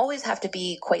doesn't always have to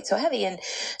be quite so heavy. And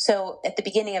so at the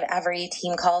beginning of every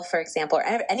team call, for example, or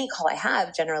any call I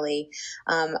have generally,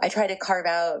 I try to carve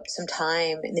out some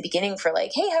time in the beginning for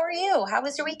hey, how are you? How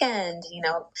was your weekend?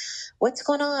 What's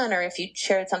going on? Or if you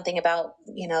shared something about,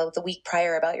 the week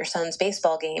prior about your son's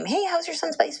baseball game, hey, how's your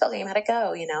son's baseball game? How'd it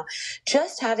go?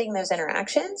 Just having those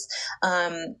interactions,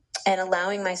 and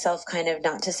allowing myself kind of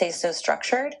not to stay so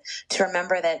structured, to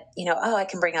remember that, I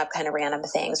can bring up kind of random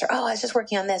things, or, I was just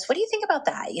working on this. What do you think about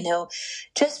that?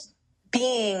 Just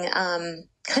being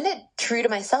kind of true to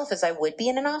myself as I would be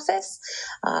in an office.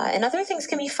 And other things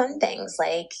can be fun things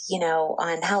like,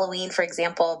 on Halloween, for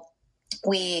example,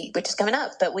 which is coming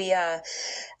up, but we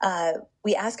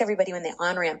ask everybody when they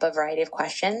on-ramp a variety of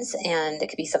questions, and it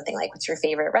could be something like, what's your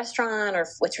favorite restaurant, or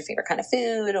what's your favorite kind of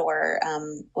food, or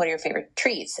what are your favorite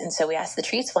treats? And so we ask the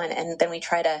treats one, and then we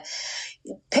try to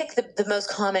pick the most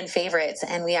common favorites,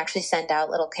 and we actually send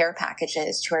out little care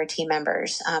packages to our team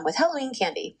members with Halloween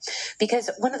candy, because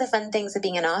one of the fun things of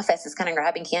being in office is kind of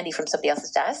grabbing candy from somebody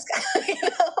else's desk,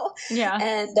 Yeah.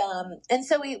 And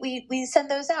so we send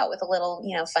those out with a little,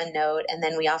 fun note. And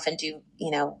then we often do,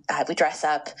 we dress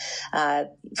up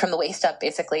from the waist up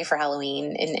basically for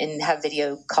Halloween, and have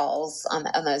video calls on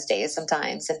those days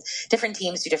sometimes. And different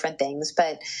teams do different things,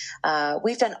 but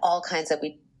we've done all kinds of,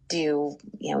 we've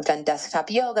done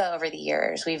desktop yoga over the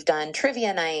years. We've done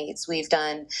trivia nights. We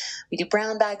do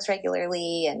brown bags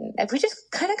regularly. And we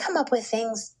just kind of come up with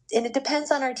things, and it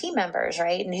depends on our team members,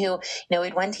 right? And we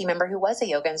had one team member who was a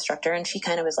yoga instructor, and she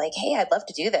kind of was like, hey, I'd love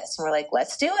to do this. And we're like,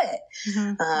 let's do it.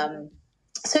 Mm-hmm.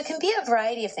 So it can be a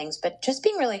variety of things, but just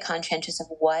being really conscientious of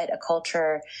what a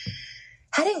culture,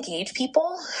 how to engage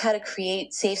people, how to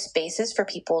create safe spaces for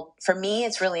people. For me,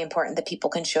 it's really important that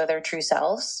people can show their true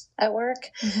selves at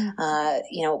work.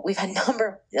 Mm-hmm. We've had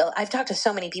I've talked to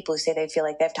so many people who say they feel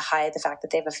like they have to hide the fact that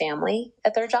they have a family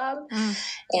at their job. Mm.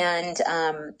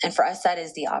 And for us, that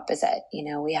is the opposite.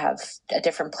 We have a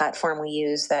different platform we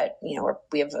use that,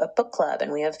 we have a book club,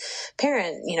 and we have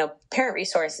parent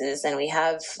resources, and we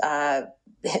have,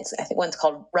 I think one's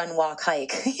called Run, Walk,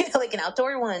 Hike, like an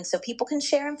outdoor one. So people can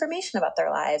share information about their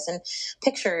lives and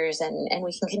pictures, and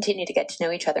we can continue to get to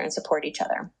know each other and support each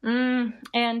other.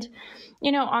 And,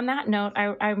 on that note,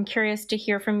 I'm curious to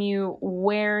hear from you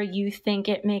where you think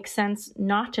it makes sense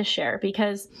not to share,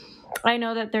 because I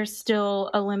know that there's still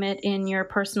a limit in your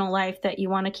personal life that you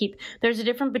want to keep. There's a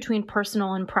difference between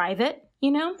personal and private,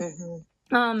 Mm-hmm.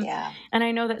 And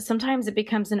I know that sometimes it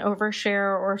becomes an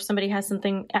overshare, or if somebody has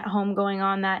something at home going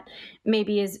on that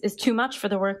maybe is too much for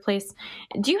the workplace.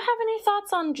 Do you have any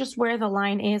thoughts on just where the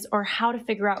line is, or how to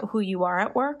figure out who you are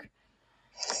at work?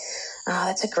 Oh,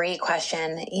 that's a great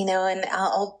question. And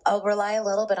I'll rely a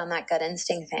little bit on that gut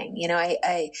instinct thing.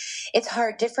 It's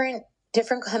hard. Different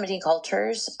company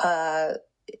cultures,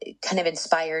 kind of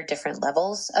inspire different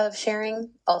levels of sharing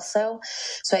also.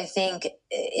 So I think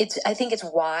it's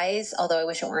wise, although I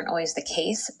wish it weren't always the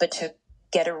case, but to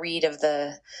get a read of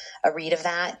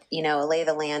that, lay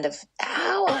the land of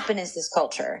how open is this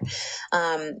culture.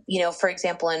 For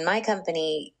example, in my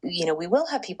company, we will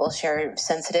have people share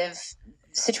sensitive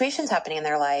situations happening in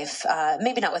their life,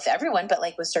 maybe not with everyone, but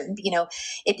like with certain,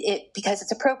 because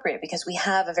it's appropriate, because we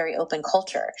have a very open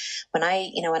culture. When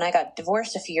I got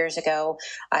divorced a few years ago,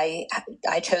 I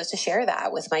chose to share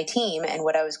that with my team and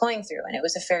what I was going through. And it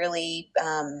was a fairly,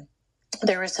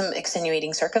 there were some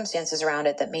extenuating circumstances around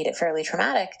it that made it fairly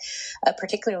traumatic,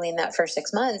 particularly in that first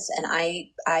 6 months. And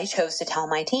I chose to tell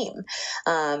my team,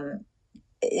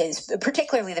 is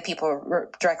particularly the people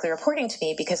directly reporting to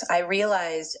me, because I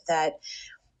realized that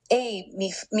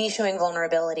me showing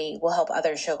vulnerability will help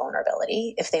others show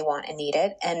vulnerability if they want and need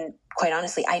it. And quite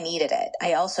honestly, I needed it.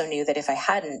 I also knew that if I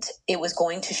hadn't, it was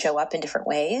going to show up in different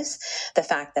ways. The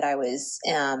fact that I was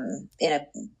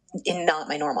in not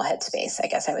my normal headspace, I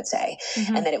guess I would say,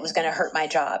 and that it was going to hurt my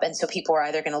job. And so people were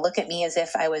either going to look at me as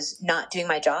if I was not doing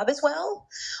my job as well,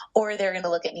 or they're going to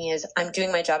look at me as I'm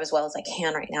doing my job as well as I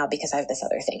can right now because I have this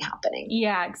other thing happening.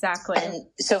 Yeah, exactly. And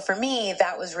so for me,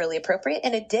 that was really appropriate.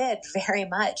 And it did very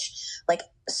much, like,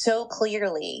 so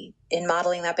clearly in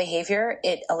modeling that behavior,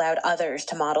 it allowed others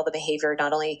to model the behavior,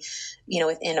 not only,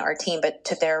 within our team, but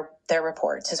to their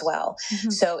reports as well.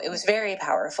 So it was very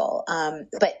powerful.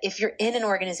 But if you're in an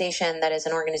organization that is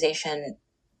an organization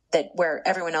where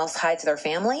everyone else hides their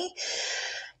family,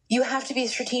 you have to be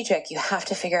strategic. You have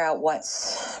to figure out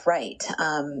what's right.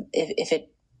 If it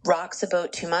rocks the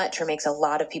boat too much or makes a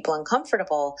lot of people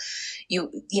uncomfortable,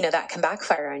 that can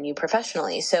backfire on you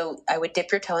professionally. So I would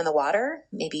dip your toe in the water,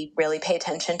 maybe really pay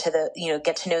attention to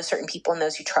get to know certain people and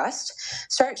those you trust,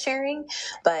 start sharing.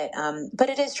 But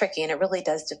it is tricky, and it really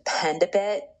does depend a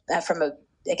bit from a,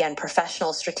 again,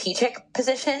 professional strategic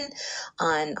position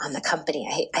on the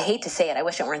company. I hate to say it. I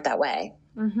wish it weren't that way.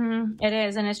 It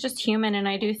is. And it's just human. And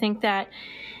I do think that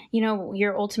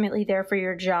you're ultimately there for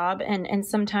your job. And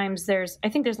sometimes I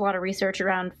think there's a lot of research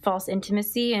around false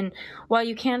intimacy. And while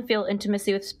you can feel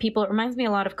intimacy with people, it reminds me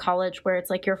a lot of college, where it's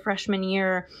like your freshman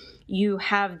year, you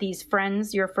have these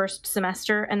friends your first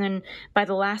semester. And then by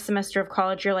the last semester of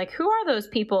college, you're like, who are those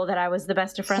people that I was the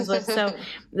best of friends with? So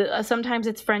sometimes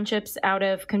it's friendships out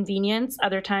of convenience.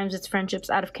 Other times it's friendships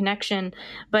out of connection.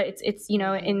 But it's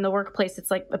in the workplace,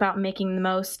 it's like about making the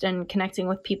most and connecting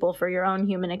with people for your own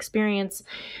human experience.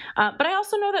 But I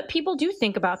also know that people do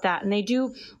think about that, and they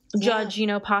do judge,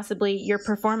 possibly your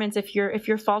performance if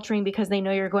you're faltering because they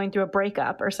know you're going through a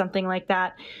breakup or something like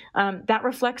that. That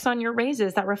reflects on your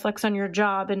raises, that reflects on your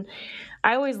job. And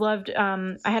I always loved,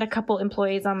 I had a couple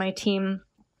employees on my team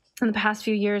in the past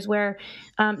few years where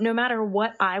no matter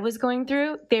what I was going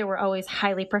through, they were always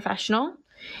highly professional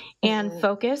and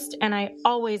focused. And I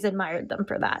always admired them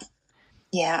for that.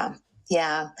 Yeah.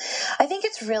 I think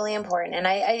it's really important. And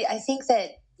I think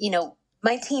that,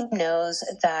 my team knows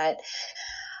that.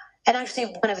 And actually,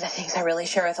 one of the things I really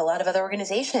share with a lot of other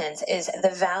organizations is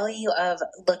the value of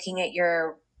looking at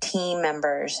your team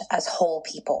members as whole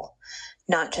people,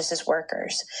 not just as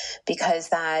workers, because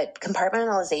that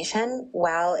compartmentalization,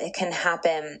 while it can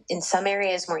happen in some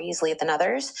areas more easily than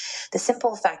others, the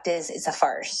simple fact is it's a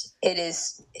farce.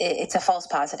 It's a false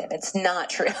positive. It's not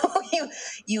true.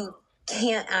 You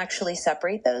can't actually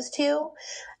separate those two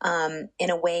in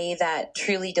a way that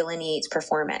truly delineates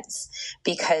performance,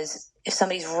 because if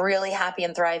somebody's really happy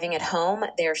and thriving at home,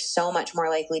 they're so much more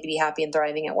likely to be happy and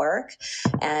thriving at work.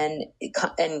 And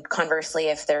conversely,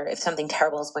 if something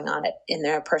terrible is going on in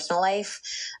their personal life,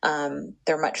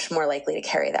 they're much more likely to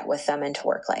carry that with them into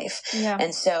work life. Yeah.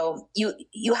 And so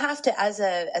you have to, as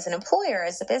an employer,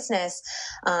 as a business,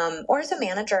 or as a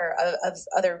manager of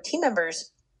other team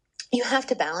members, you have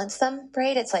to balance them,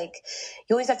 right? It's like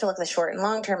you always have to look at the short and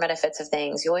long-term benefits of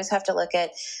things. You always have to look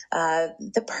at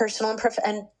the personal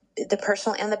and the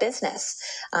personal and the business.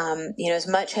 As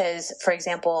much as, for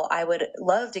example, I would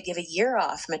love to give a year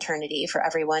off maternity for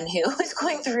everyone who is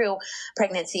going through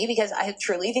pregnancy, because I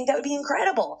truly think that would be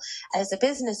incredible. As a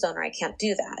business owner, I can't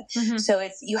do that. So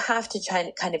you have to try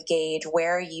to kind of gauge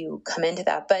where you come into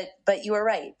that. But you are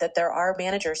right that there are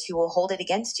managers who will hold it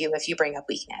against you if you bring up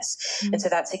weakness. And so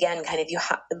that's, again, kind of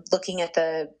looking at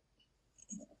the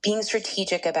being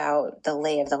strategic about the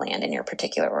lay of the land in your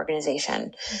particular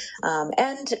organization,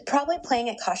 and probably playing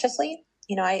it cautiously.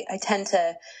 I tend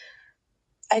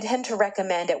to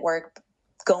recommend at work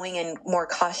going in more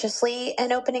cautiously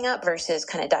and opening up versus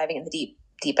kind of diving in the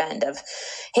deep end of,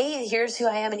 hey, here's who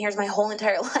I am and here's my whole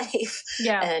entire life.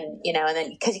 Yeah. And then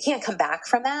because you can't come back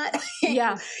from that.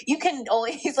 Yeah. You can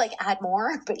always add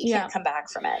more, but you can't come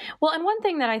back from it. Well, and one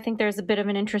thing that I think there's a bit of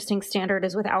an interesting standard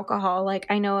is with alcohol.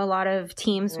 I know a lot of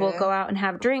teams will go out and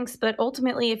have drinks, but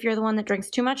ultimately if you're the one that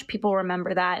drinks too much, people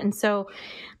remember that. And so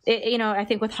I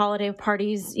think with holiday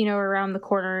parties, around the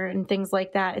corner and things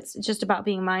like that, it's just about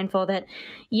being mindful that,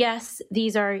 yes,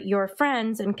 these are your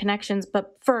friends and connections,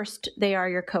 but first they are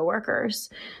your coworkers.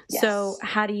 Yes. So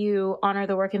how do you honor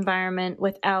the work environment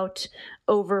without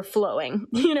overflowing,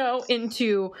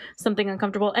 into something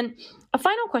uncomfortable? And a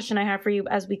final question I have for you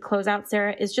as we close out,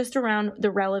 Sarah, is just around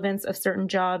the relevance of certain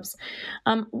jobs.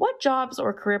 What jobs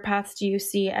or career paths do you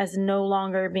see as no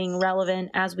longer being relevant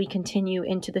as we continue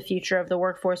into the future of the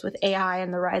workforce with AI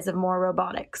and the rise of more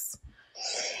robotics?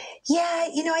 Yeah,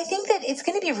 I think that it's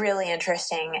going to be really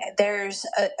interesting. There's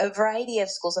a variety of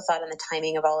schools of thought on the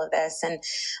timing of all of this. And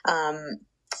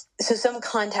so some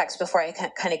context before I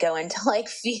kind of go into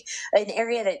an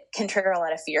area that can trigger a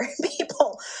lot of fear in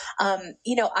people.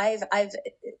 I've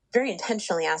very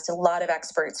intentionally asked a lot of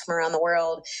experts from around the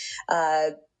world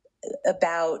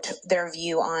about their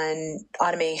view on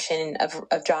automation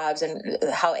of jobs and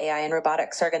how AI and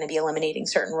robotics are going to be eliminating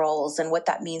certain roles and what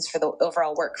that means for the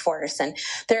overall workforce. And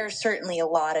there are certainly a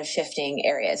lot of shifting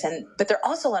areas, but there are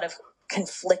also a lot of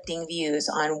conflicting views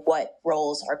on what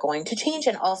roles are going to change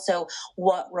and also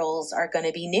what roles are going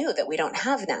to be new that we don't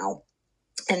have now.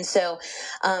 And so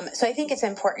I think it's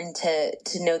important to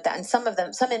note that. And some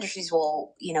industries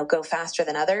will, go faster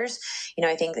than others.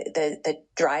 I think the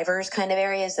drivers kind of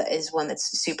areas is one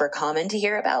that's super common to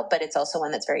hear about, but it's also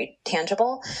one that's very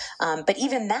tangible. But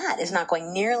even that is not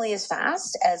going nearly as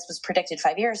fast as was predicted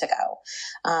 5 years ago.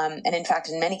 And in fact,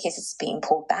 in many cases, it's being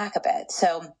pulled back a bit.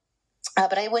 So,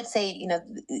 but I would say,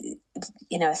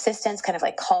 assistants, kind of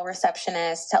like call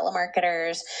receptionists,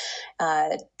 telemarketers,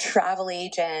 travel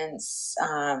agents,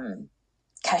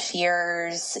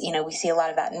 cashiers, we see a lot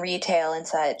of that in retail and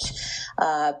such,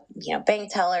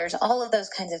 bank tellers, all of those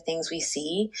kinds of things we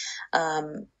see.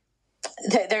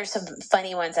 There's some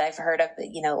funny ones that I've heard of,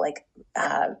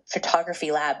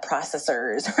 photography lab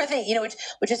processors or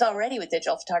which is already with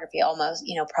digital photography almost,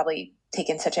 probably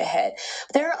taken such a hit.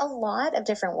 There are a lot of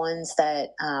different ones that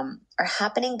are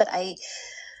happening, but I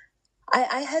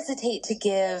hesitate to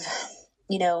give,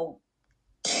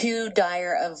 too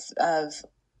dire of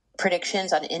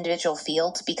predictions on individual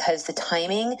fields because the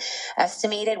timing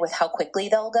estimated with how quickly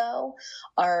they'll go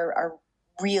are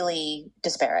really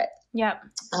disparate. Yeah.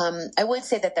 I would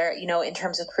say that there, in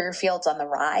terms of career fields on the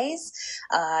rise,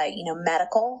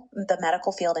 the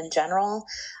medical field in general,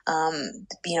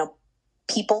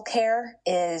 people care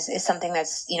is something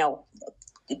that's,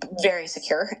 very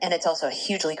secure. And it's also a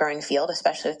hugely growing field,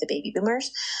 especially with the baby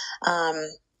boomers.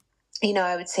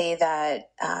 I would say that,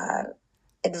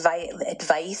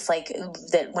 advice like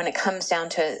that when it comes down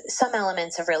to some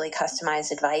elements of really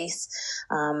customized advice,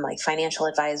 like financial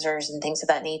advisors and things of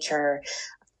that nature.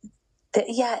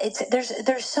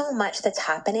 There's so much that's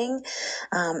happening.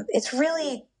 It's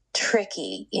really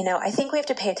tricky. I think we have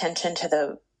to pay attention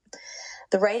to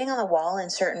the writing on the wall in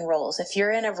certain roles. If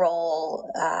you're in a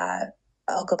role,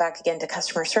 I'll go back again to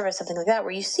customer service, something like that,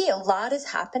 where you see a lot is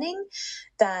happening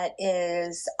that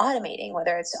is automating,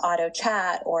 whether it's auto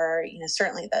chat or,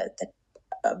 certainly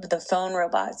the phone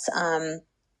robots,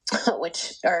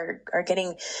 which are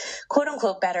getting quote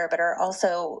unquote better, but are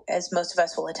also, as most of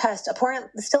us will attest,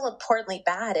 still abhorrently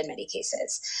bad in many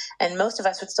cases. And most of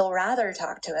us would still rather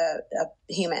talk to a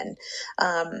human.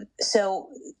 So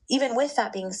even with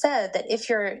that being said, that if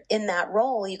you're in that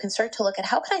role, you can start to look at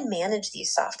how can I manage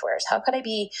these softwares? How could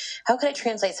I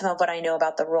translate some of what I know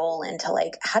about the role into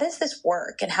how does this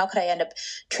work? And how could I end up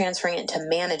transferring it into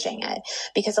managing it?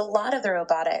 Because a lot of the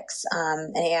robotics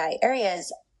and AI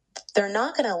areas, they're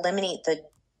not going to eliminate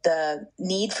the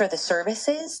need for the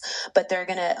services, but they're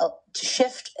going to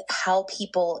shift how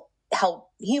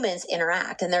humans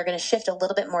interact. And they're going to shift a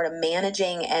little bit more to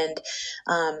managing and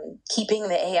keeping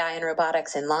the AI and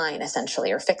robotics in line,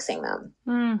 essentially, or fixing them.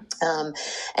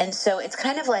 And so it's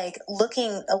kind of like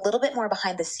looking a little bit more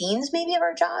behind the scenes, maybe, of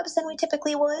our jobs than we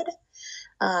typically would.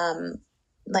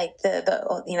 Like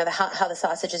how the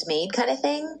sausage is made kind of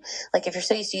thing. Like if you're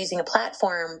so used to using a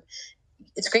platform,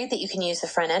 it's great that you can use the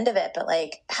front end of it, but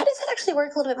like, how does it actually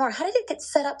work a little bit more? How did it get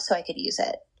set up so I could use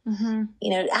it?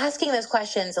 Asking those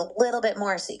questions a little bit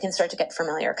more so you can start to get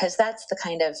familiar, because that's the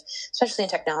kind of, especially in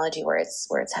technology, where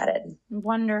it's headed.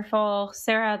 Wonderful.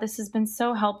 Sarah, this has been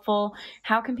so helpful.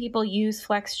 How can people use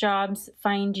FlexJobs,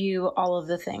 find you, all of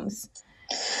the things?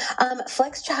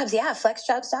 FlexJobs,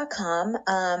 flexjobs.com.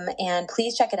 And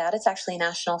please check it out. It's actually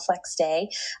National Flex Day,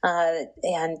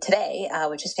 and today,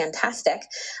 which is fantastic.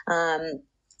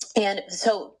 And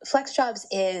so FlexJobs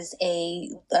is a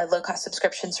low-cost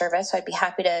subscription service. So I'd be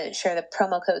happy to share the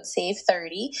promo code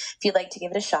SAVE30 if you'd like to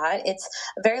give it a shot. It's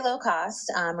very low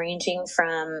cost, ranging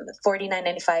from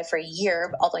 $49.95 for a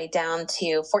year all the way down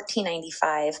to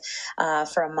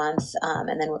 $14.95 for a month.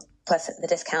 And then plus the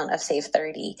discount of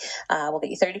SAVE30 will get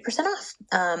you 30% off.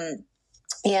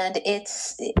 And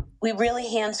we really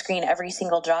hand screen every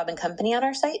single job and company on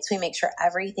our site. So we make sure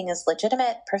everything is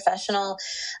legitimate, professional,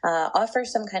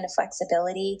 offers some kind of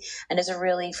flexibility, and is a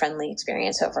really friendly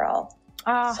experience overall.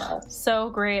 So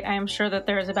great. I am sure that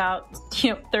there's about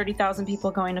 30,000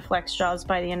 people going to FlexJobs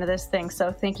by the end of this thing.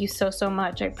 So thank you so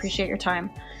much. I appreciate your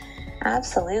time.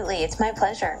 Absolutely. It's my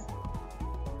pleasure.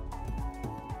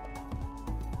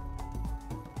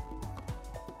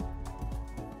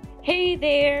 Hey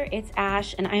there, it's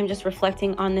Ash, and I'm just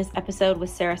reflecting on this episode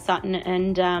with Sarah Sutton,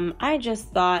 and I just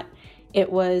thought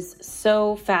it was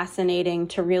so fascinating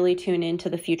to really tune into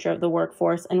the future of the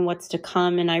workforce and what's to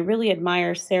come, and I really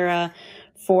admire Sarah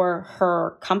for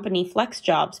her company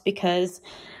FlexJobs because,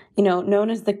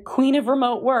 known as the queen of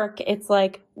remote work, it's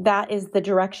like that is the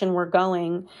direction we're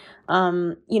going.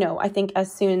 I think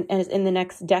as soon as in the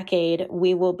next decade,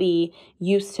 we will be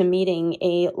used to meeting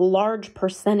a large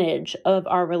percentage of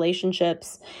our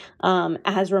relationships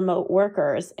as remote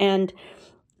workers. And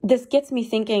this gets me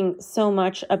thinking so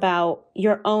much about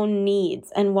your own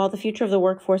needs. And while the future of the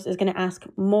workforce is going to ask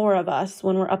more of us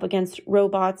when we're up against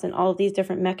robots and all of these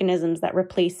different mechanisms that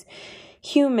replace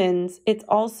humans, it's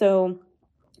also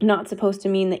not supposed to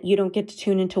mean that you don't get to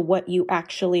tune into what you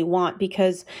actually want,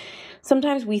 because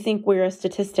sometimes we think we're a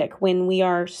statistic when we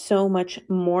are so much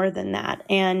more than that.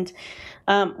 And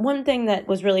one thing that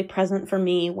was really present for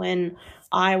me when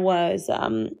I was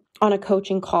on a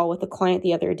coaching call with a client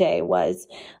the other day was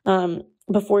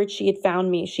before she had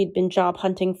found me, she'd been job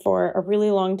hunting for a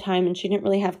really long time, and she didn't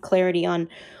really have clarity on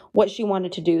what she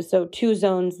wanted to do. So 2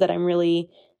 zones that I'm really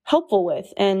helpful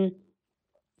with. And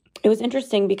it was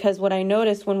interesting because what I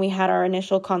noticed when we had our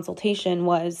initial consultation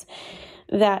was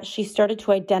that she started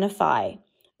to identify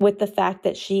with the fact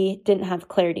that she didn't have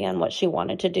clarity on what she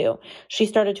wanted to do. She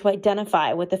started to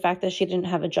identify with the fact that she didn't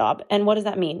have a job. And what does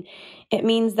that mean? It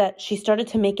means that she started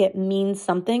to make it mean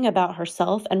something about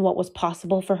herself and what was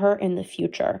possible for her in the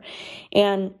future.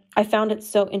 And I found it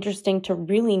so interesting to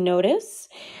really notice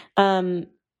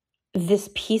this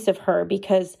piece of her,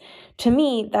 because to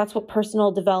me, that's what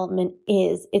personal development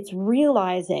is. It's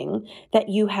realizing that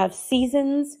you have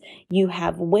seasons, you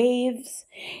have waves,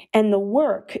 and the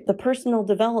work, the personal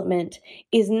development,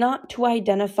 is not to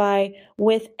identify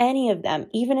with any of them.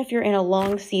 Even if you're in a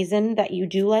long season that you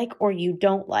do like or you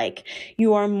don't like,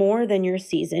 you are more than your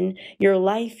season. Your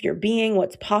life, your being,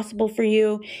 what's possible for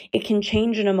you, it can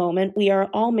change in a moment. We are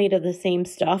all made of the same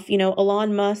stuff.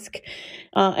 Elon Musk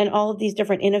and all of these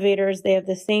different innovators, they have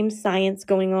the same science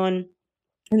going on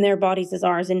in their bodies as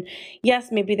ours. And yes,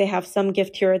 maybe they have some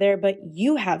gift here or there, but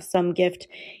you have some gift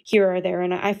here or there.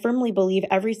 And I firmly believe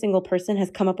every single person has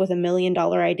come up with $1 million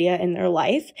idea in their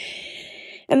life.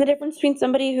 And the difference between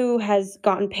somebody who has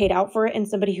gotten paid out for it and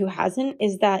somebody who hasn't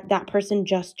is that that person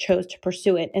just chose to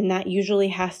pursue it. And that usually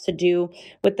has to do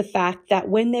with the fact that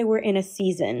when they were in a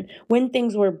season, when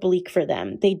things were bleak for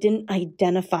them, they didn't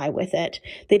identify with it.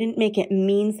 They didn't make it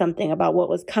mean something about what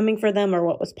was coming for them or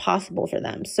what was possible for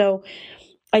them. So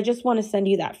I just want to send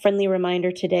you that friendly reminder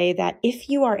today that if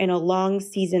you are in a long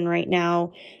season right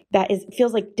now,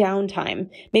 feels like downtime.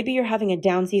 Maybe you're having a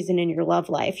down season in your love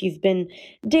life. You've been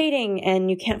dating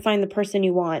and you can't find the person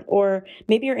you want. Or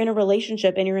maybe you're in a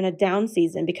relationship and you're in a down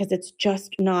season because it's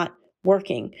just not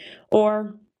working.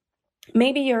 Or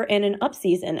maybe you're in an up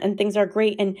season and things are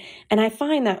great. And I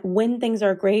find that when things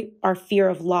are great, our fear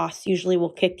of loss usually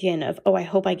will kick in of, I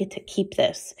hope I get to keep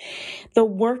this. The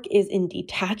work is in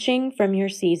detaching from your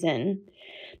season,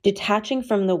 detaching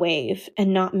from the wave,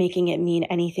 and not making it mean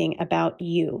anything about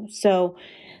you. So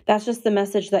that's just the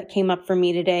message that came up for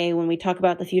me today when we talk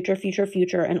about the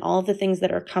future, and all of the things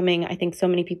that are coming. I think so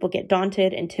many people get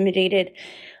daunted, intimidated.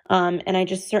 And I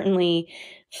just certainly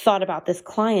thought about this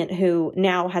client who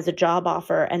now has a job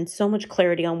offer and so much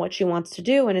clarity on what she wants to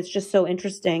do. And it's just so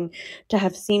interesting to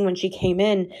have seen when she came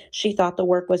in, she thought the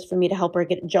work was for me to help her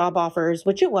get job offers,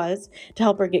 which it was, to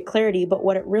help her get clarity. But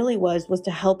what it really was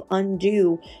to help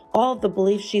undo all of the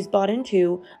beliefs she's bought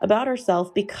into about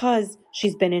herself because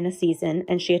she's been in a season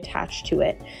and she attached to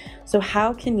it. So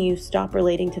how can you stop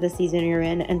relating to the season you're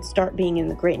in and start being in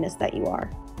the greatness that you are?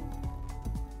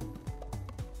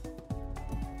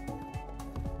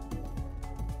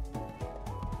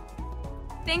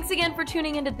 Thanks again for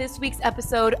tuning into this week's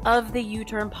episode of the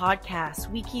U-Turn Podcast.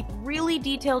 We keep really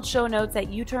detailed show notes at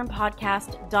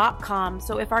uturnpodcast.com.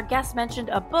 So if our guest mentioned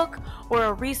a book or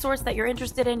a resource that you're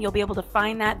interested in, you'll be able to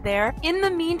find that there. In the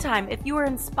meantime, if you were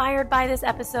inspired by this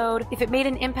episode, if it made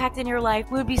an impact in your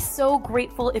life, we would be so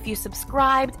grateful if you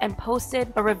subscribed and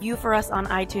posted a review for us on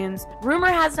iTunes. Rumor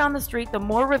has it on the street, the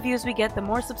more reviews we get, the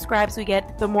more subscribes we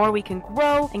get, the more we can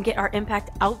grow and get our impact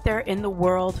out there in the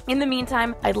world. In the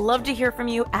meantime, I'd love to hear from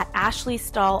you at Ashley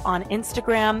Stahl on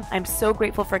Instagram. I'm so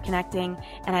grateful for connecting,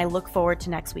 and I look forward to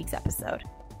next week's episode.